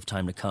great deal of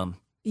time to come.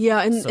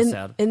 Yeah, and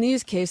sad. In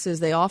these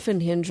cases, they often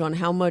hinge on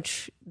how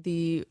much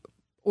the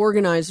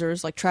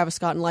organizers like Travis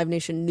Scott and Live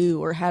Nation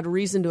knew or had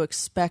reason to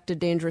expect a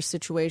dangerous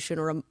situation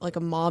or a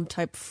mob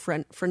type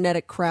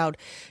frenetic crowd,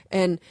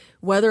 and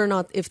whether or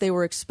not if they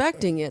were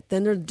expecting it,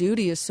 then their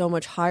duty is so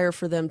much higher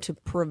for them to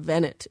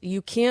prevent it.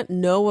 You can't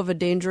know of a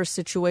dangerous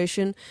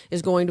situation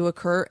is going to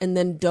occur and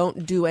then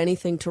don't do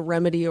anything to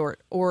remedy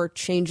or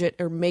change it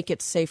or make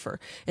it safer.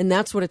 And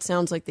that's what it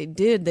sounds like they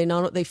did.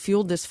 They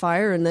fueled this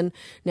fire, and then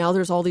now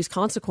there's all these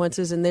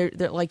consequences, and they're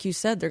like you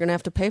said, they're going to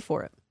have to pay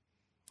for it.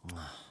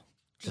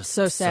 Just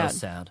so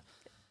sad.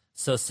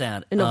 So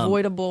sad.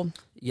 Unavoidable.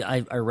 Yeah,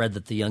 I read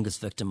that the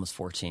youngest victim was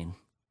 14.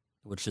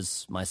 which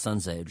is my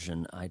son's age,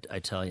 and I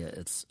tell you,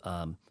 it's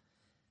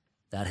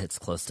that hits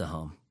close to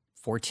home.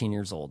 14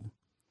 years old.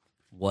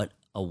 What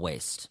a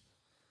waste.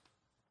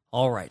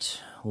 All right,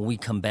 when we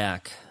come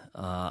back,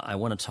 I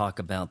want to talk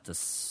about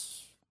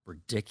this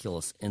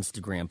ridiculous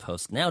Instagram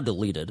post, now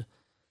deleted,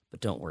 but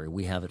don't worry,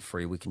 we have it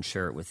free. We can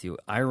share it with you.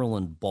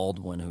 Ireland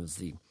Baldwin, who's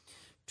the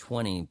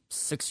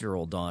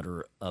 26-year-old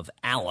daughter of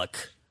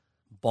Alec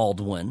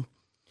Baldwin,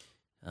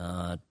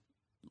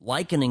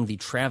 likening the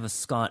Travis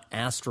Scott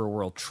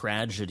Astroworld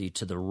tragedy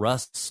to the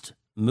Rust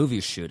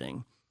movie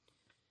shooting.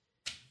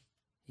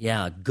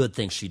 Yeah, good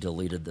thing she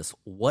deleted this.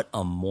 What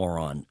a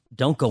moron.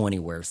 Don't go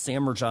anywhere.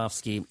 Sam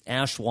Mirjovsky,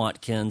 Ash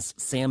Watkins,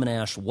 Sam and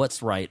Ash,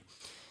 What's Right?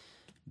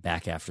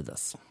 Back after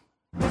this.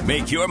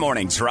 Make your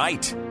mornings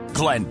right.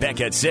 Glenn Beck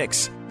at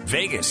 6.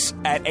 Vegas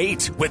at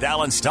 8 with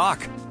Alan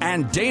Stock.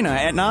 And Dana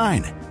at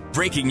 9.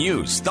 Breaking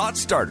news, thought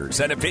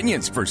starters, and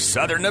opinions for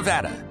Southern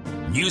Nevada.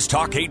 News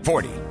Talk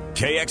 840.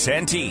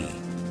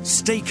 KXNT.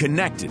 Stay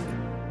connected.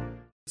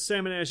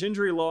 Sam and Ash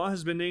Injury Law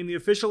has been named the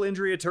official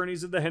injury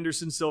attorneys of the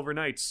Henderson Silver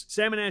Knights.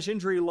 Sam and Ash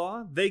Injury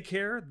Law, they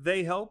care,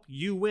 they help,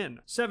 you win.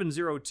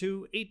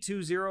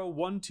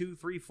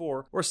 702-820-1234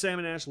 or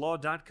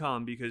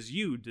salmonashlaw.com, because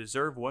you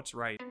deserve what's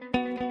right.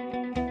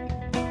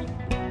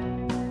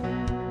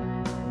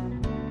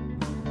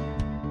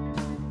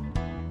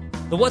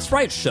 The What's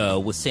Right Show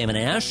with Sam and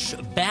Ash,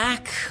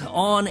 back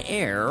on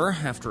air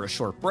after a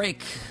short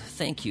break.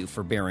 Thank you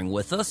for bearing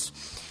with us.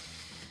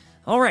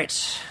 All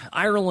right,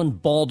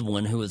 Ireland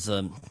Baldwin, who is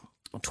a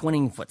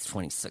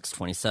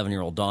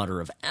 27-year-old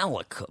daughter of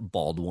Alec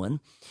Baldwin,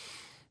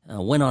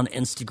 went on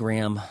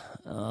Instagram.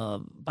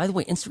 By the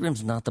way,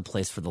 Instagram's not the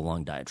place for the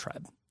long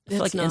diatribe. I feel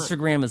like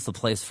Instagram is the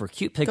place for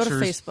cute pictures. Go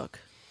to Facebook.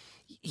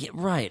 Yeah,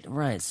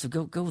 right. So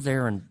go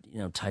there and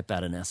type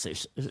out an essay.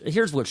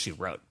 Here's what she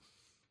wrote.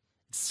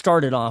 It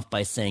started off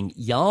by saying,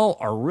 "Y'all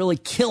are really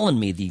killing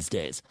me these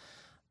days."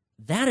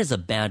 That is a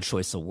bad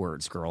choice of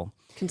words, girl.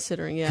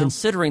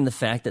 Considering the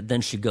fact that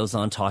then she goes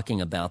on talking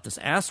about this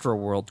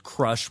Astroworld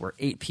crush where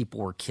 8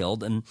 people were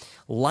killed and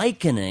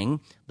likening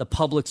the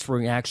public's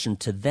reaction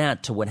to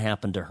that to what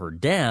happened to her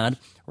dad,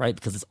 right?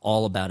 Because it's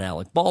all about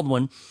Alec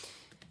Baldwin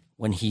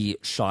when he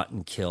shot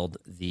and killed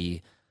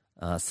the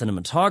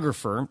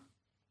cinematographer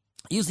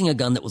using a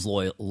gun that was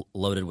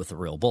loaded with a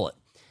real bullet.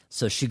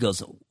 So she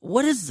goes,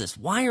 "What is this?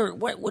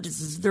 What is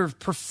this? They're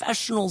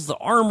professionals, the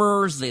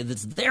armorers.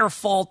 It's their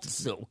fault.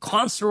 It's the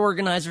concert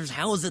organizers.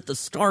 How is it the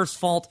Stars'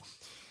 fault?"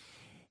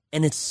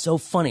 And it's so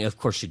funny. Of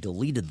course, she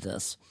deleted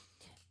this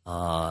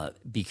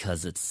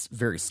because it's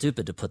very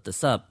stupid to put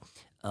this up.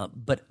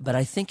 But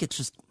I think it's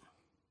just,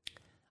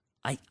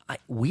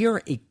 we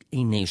are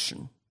a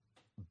nation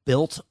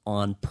built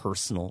on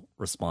personal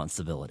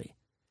responsibility.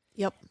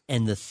 Yep.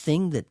 And the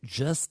thing that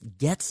just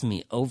gets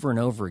me over and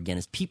over again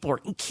is people are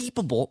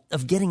incapable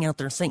of getting out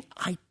there and saying,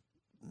 "I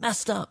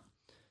messed up.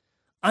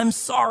 I'm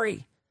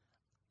sorry.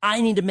 I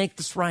need to make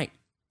this right.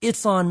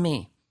 It's on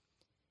me."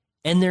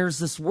 And there's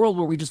this world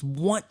where we just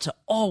want to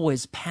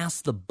always pass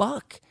the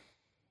buck.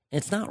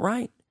 It's not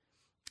right.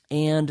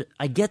 And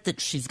I get that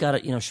she's got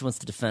to, she wants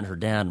to defend her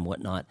dad and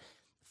whatnot.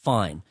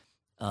 Fine.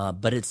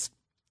 But it's,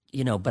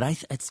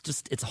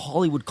 it's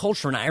Hollywood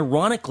culture. And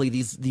ironically,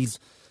 these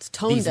it's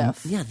tone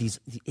deaf. Yeah,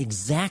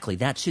 exactly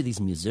that too.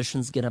 These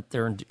musicians get up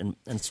there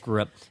and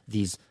screw up.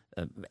 These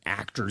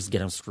actors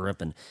get up, screw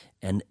up,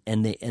 and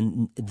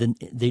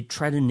they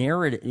try to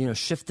narrate it,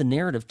 shift the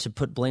narrative to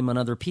put blame on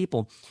other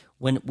people.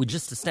 When we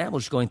just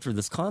established going through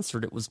this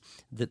concert, it was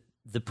that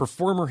the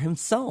performer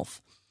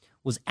himself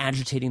was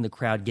agitating the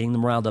crowd, getting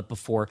them riled up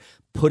before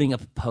putting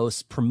up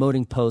posts,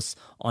 promoting posts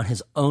on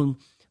his own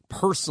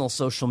personal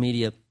social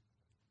media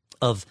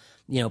of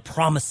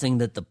promising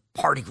that the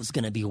party was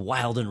going to be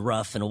wild and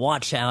rough and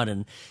watch out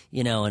and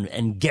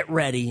get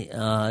ready.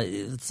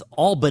 It's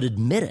all but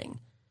admitting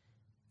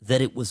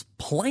that it was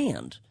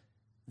planned,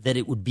 that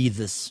it would be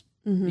this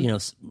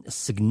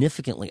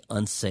significantly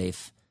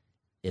unsafe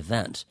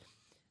event.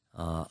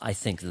 I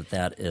think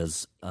that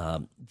is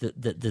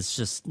that's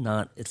just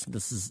not.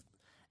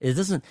 It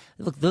doesn't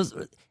look.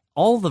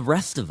 All the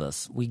rest of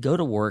us, we go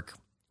to work,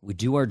 we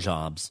do our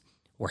jobs,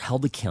 we're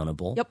held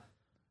accountable. Yep.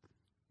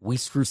 We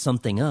screw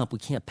something up, we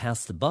can't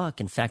pass the buck.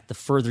 In fact, the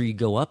further you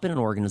go up in an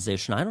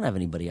organization, I don't have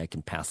anybody I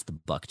can pass the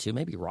buck to.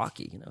 Maybe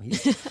Rocky,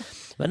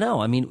 but no,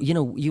 I mean,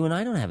 you and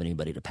I don't have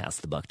anybody to pass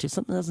the buck to.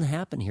 Something doesn't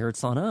happen here,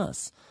 it's on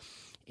us.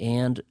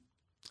 And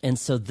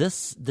so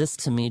this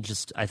to me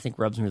just, I think,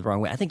 rubs me the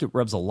wrong way. I think it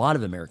rubs a lot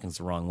of Americans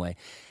the wrong way.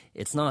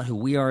 It's not who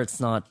we are. It's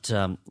not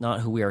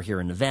who we are here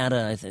in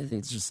Nevada. I think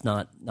it's just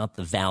not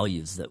the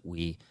values that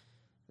we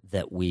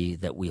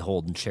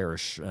hold and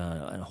cherish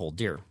and hold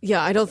dear.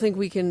 Yeah, I don't think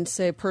we can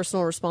say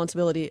personal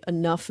responsibility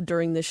enough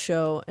during this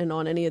show and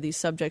on any of these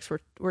subjects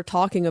we're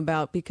talking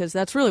about, because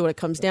that's really what it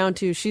comes down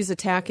to. She's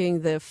attacking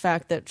the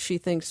fact that she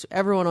thinks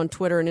everyone on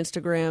Twitter and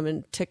Instagram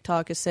and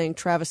TikTok is saying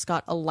Travis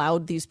Scott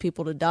allowed these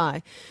people to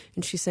die,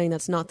 and she's saying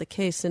that's not the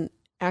case. And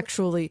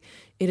actually,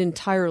 it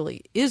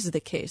entirely is the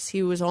case.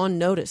 He was on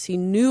notice. He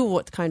knew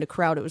what kind of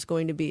crowd it was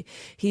going to be.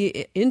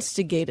 He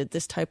instigated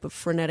this type of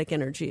frenetic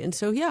energy. And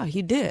so, yeah,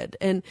 he did.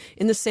 And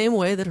in the same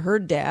way that her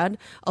dad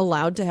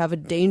allowed to have a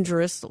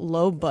dangerous,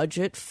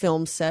 low-budget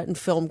film set and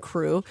film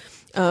crew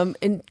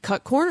and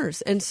cut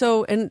corners. And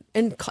so,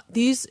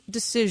 these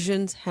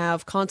decisions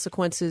have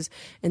consequences,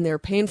 and they're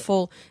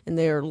painful, and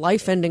they're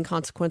life-ending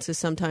consequences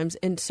sometimes.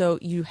 And so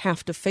you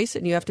have to face it,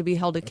 and you have to be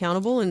held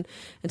accountable. And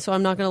so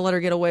I'm not going to let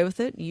her get away with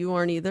it. You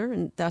aren't either,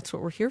 and that's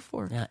what we're here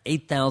for. Yeah,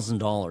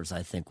 $8,000,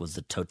 I think, was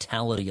the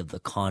totality of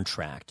the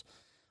contract,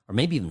 or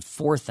maybe even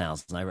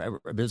 $4,000.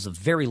 It was a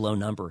very low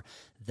number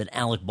that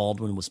Alec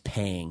Baldwin was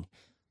paying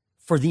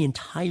for the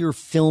entire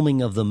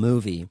filming of the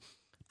movie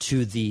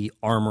to the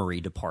armory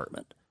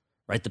department,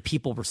 right? The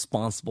people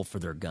responsible for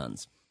their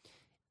guns.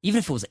 Even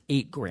if it was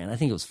 $8,000, I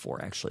think it was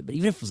 $4,000 actually, but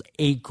even if it was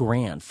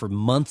 $8,000 for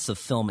months of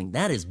filming,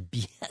 that is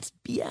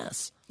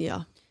BS.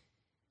 Yeah.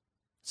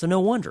 So no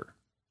wonder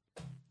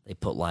they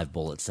put live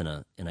bullets in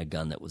a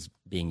gun that was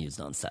being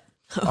used on set.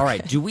 Okay. All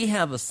right, do we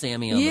have a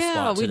Sammy on the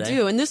spot today? Yeah, we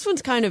do, and this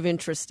one's kind of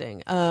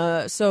interesting.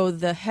 So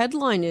the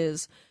headline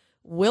is,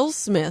 Will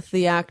Smith,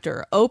 the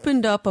actor,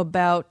 opened up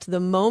about the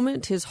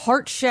moment his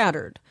heart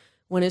shattered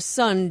when his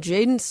son,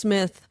 Jaden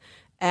Smith,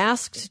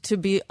 asked to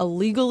be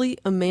illegally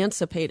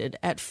emancipated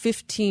at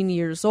 15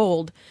 years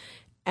old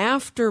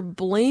after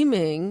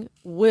blaming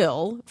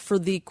Will for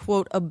the,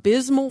 quote,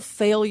 abysmal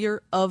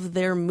failure of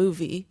their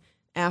movie,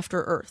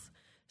 After Earth.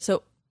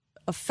 So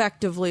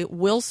effectively,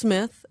 Will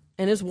Smith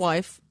and his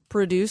wife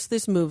produced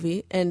this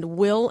movie, and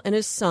Will and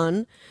his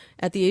son,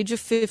 at the age of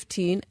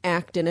 15,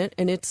 act in it,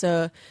 and it's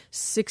a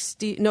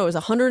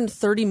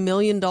 $130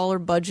 million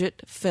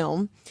budget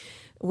film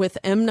with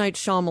M. Night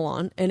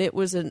Shyamalan, and it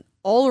was an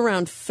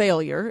all-around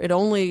failure. It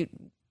only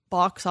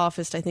box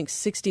officed, I think,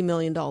 $60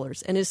 million.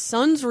 And his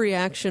son's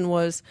reaction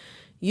was,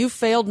 "You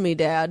failed me,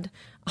 Dad.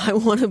 I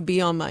want to be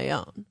on my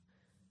own."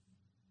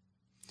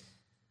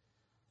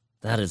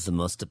 That is the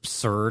most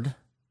absurd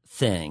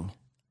thing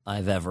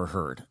I've ever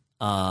heard.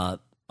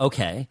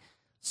 Okay,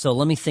 so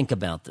let me think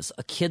about this.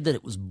 A kid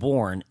that was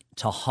born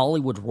to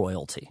Hollywood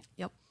royalty.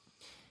 Yep.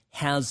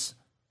 Has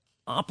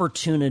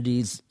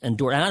opportunities and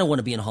door. And I don't want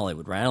to be in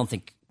Hollywood, right? I don't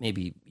think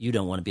maybe you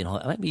don't want to be in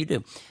Hollywood. Maybe you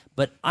do.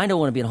 But I don't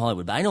want to be in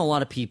Hollywood. But I know a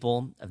lot of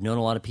people, I've known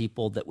a lot of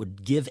people that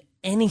would give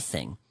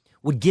anything,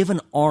 would give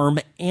an arm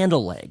and a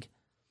leg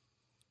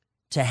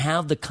to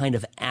have the kind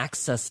of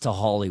access to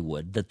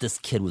Hollywood that this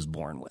kid was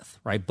born with,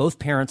 right? Both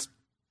parents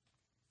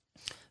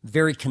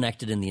very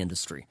connected in the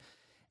industry.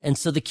 And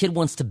so the kid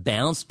wants to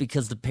bounce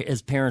because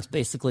his parents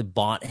basically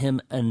bought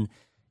him and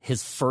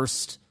his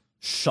first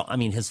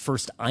his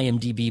first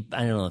IMDb,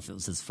 I don't know if it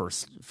was his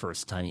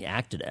first time he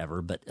acted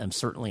ever, but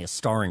certainly a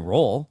starring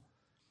role.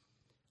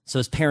 So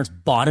his parents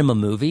bought him a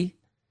movie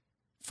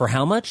for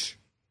how much?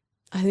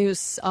 I think it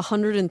was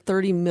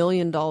 $130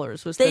 million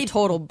was the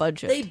total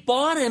budget. They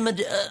bought him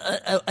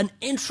an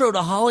intro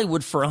to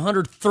Hollywood for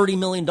 $130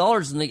 million,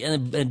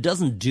 and it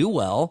doesn't do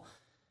well.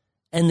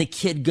 And the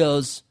kid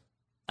goes,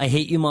 "I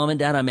hate you, Mom and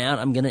Dad. I'm out.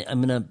 I'm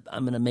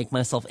gonna make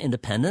myself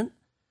independent."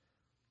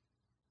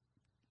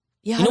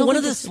 Yeah, you know, one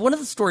of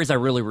the stories I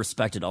really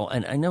respected.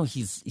 And I know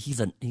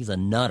he's a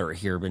nutter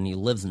here, but he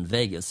lives in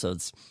Vegas, so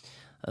it's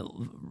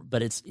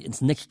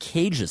Nick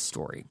Cage's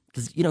story,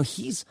 because you know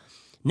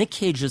Nick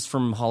Cage is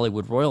from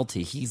Hollywood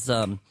royalty. He's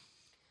help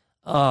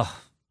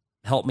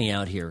me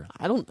out here.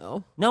 I don't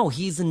know. No,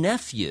 he's a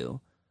nephew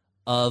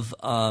of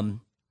I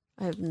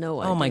have no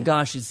idea. Oh my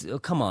gosh,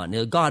 come on,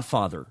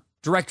 Godfather,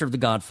 director of The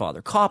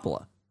Godfather,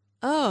 Coppola.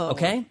 Oh,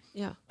 okay,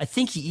 yeah. I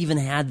think he even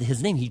had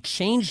his name. He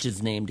changed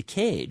his name to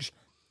Cage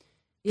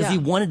because Yeah. he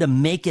wanted to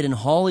make it in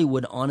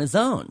Hollywood on his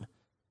own.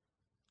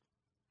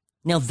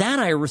 Now that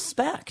I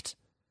respect.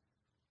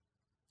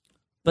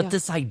 But Yeah.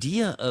 this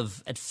idea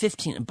of at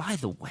 15, and by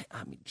the way,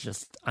 I mean,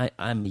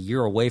 I'm a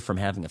year away from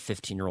having a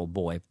 15-year-old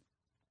boy.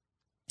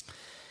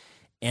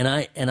 And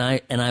I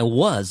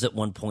was at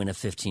one point a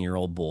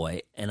 15-year-old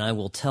boy, and I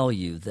will tell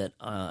you that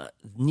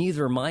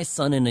neither my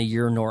son in a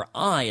year nor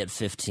I at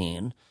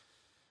 15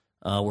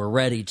 were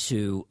ready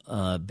to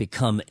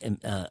become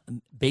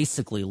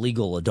basically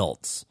legal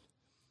adults.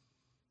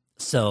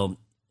 So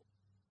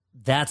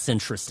that's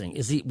interesting.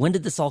 When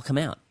did this all come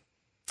out?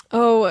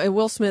 Oh,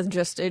 Will Smith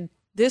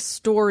this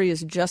story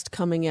is just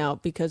coming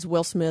out because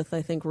Will Smith,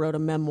 I think, wrote a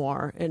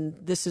memoir, and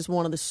this is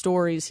one of the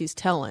stories he's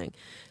telling.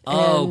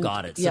 Oh, And,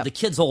 got it. So yeah. the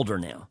kid's older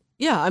now.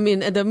 Yeah, I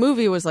mean, the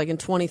movie was like in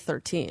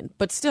 2013,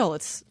 but still,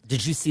 it's...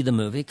 Did you see the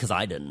movie? Because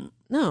I didn't.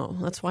 No,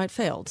 that's why it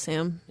failed,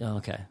 Sam. Oh,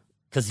 okay.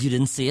 Because you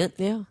didn't see it?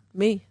 Yeah,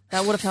 me.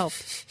 That would have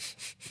helped.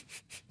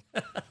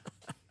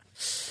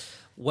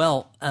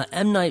 Well,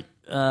 M. Night,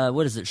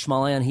 what is it,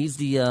 Shyamalan? He's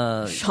the...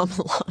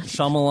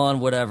 Shyamalan,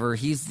 whatever.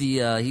 He's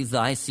the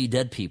I See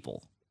Dead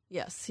People.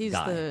 Yes, he's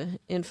guy. the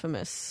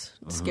infamous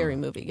scary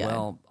movie guy.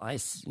 Well, I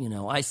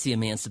See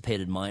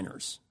Emancipated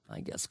Minors, I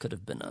guess, could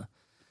have been a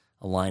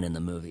line in the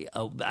movie.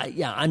 Oh,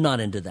 yeah, I'm not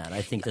into that.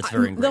 I think that's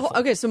very ungrateful.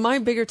 Okay, so my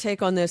bigger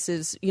take on this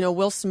is,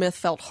 Will Smith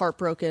felt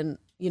heartbroken,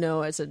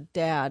 as a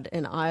dad,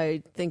 and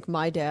I think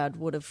my dad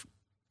would have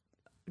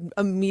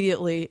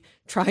immediately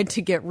tried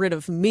to get rid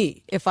of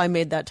me if I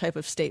made that type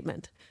of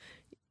statement.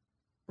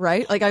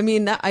 Right? Like, I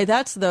mean,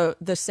 that's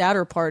the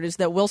sadder part, is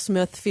that Will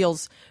Smith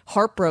feels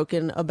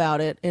heartbroken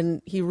about it,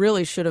 and he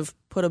really should have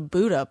put a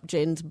boot up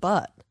Jaden's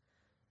butt.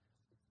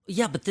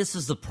 Yeah, but this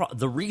is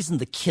the reason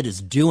the kid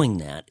is doing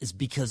that is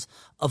because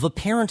of a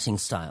parenting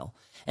style.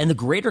 And the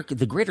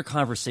greater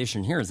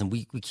conversation here is, and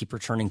we keep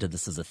returning to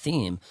this as a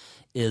theme,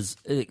 is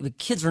the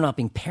kids are not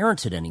being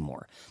parented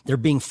anymore. They're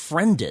being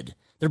friended.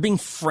 They're being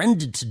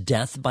friended to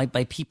death by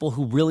people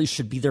who really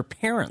should be their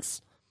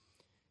parents.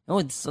 You know,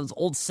 it's an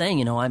old saying,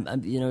 you know,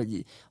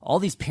 I'm all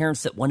these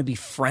parents that want to be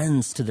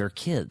friends to their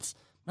kids.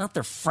 I'm not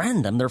their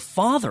friend, I'm their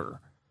father.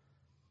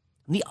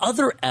 I'm the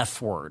other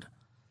F word.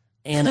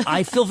 And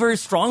I feel very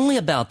strongly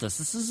about this.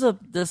 This is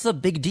a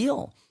big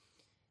deal.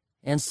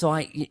 And so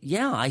I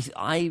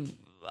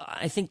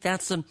think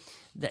that's and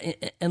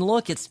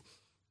look, it's,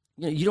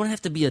 you know, you don't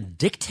have to be a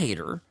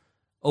dictator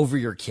over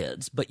your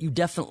kids, but you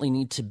definitely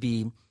need to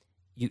be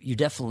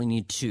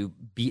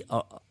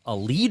a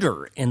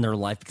leader in their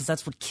life, because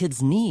that's what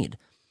kids need.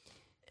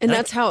 And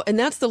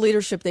that's the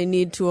leadership they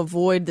need to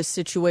avoid the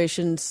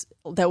situations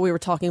that we were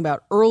talking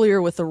about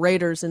earlier with the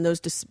Raiders and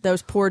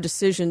those poor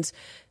decisions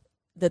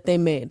that they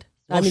made.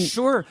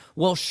 Sure.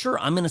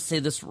 I'm going to say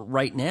this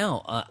right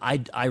now.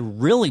 I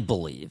really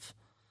believe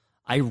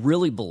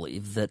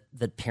that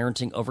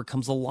parenting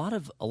overcomes a lot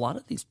of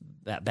these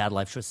bad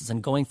life choices.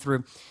 And going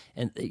through,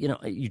 and you know,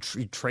 you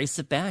trace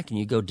it back and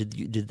you go,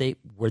 did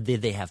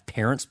they have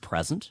parents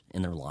present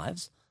in their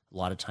lives? A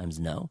lot of times,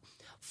 no.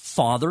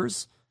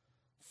 Fathers,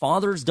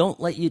 don't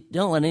let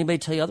anybody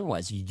tell you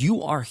otherwise.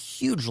 You are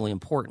hugely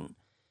important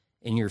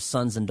in your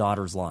sons and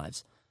daughters'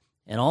 lives,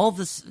 and all of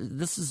this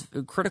is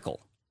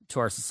critical to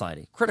our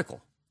society.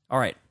 Critical. All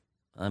right.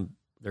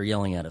 They're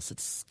yelling at us.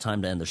 It's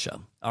time to end the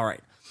show. All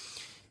right.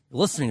 You're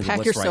listening to the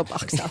What's Right. Pack your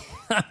soapbox up.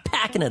 I'm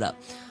packing it up.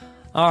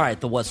 All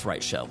right. The What's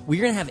Right Show.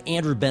 We're going to have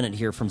Andrew Bennett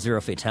here from Zero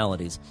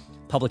Fatalities,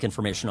 Public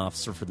Information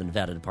Officer for the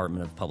Nevada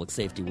Department of Public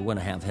Safety. We're going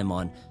to have him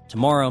on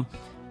tomorrow.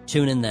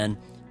 Tune in then.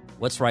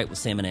 What's Right with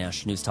Sam and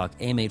Ash, News Talk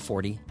AM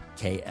 840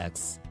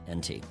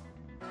 KXNT.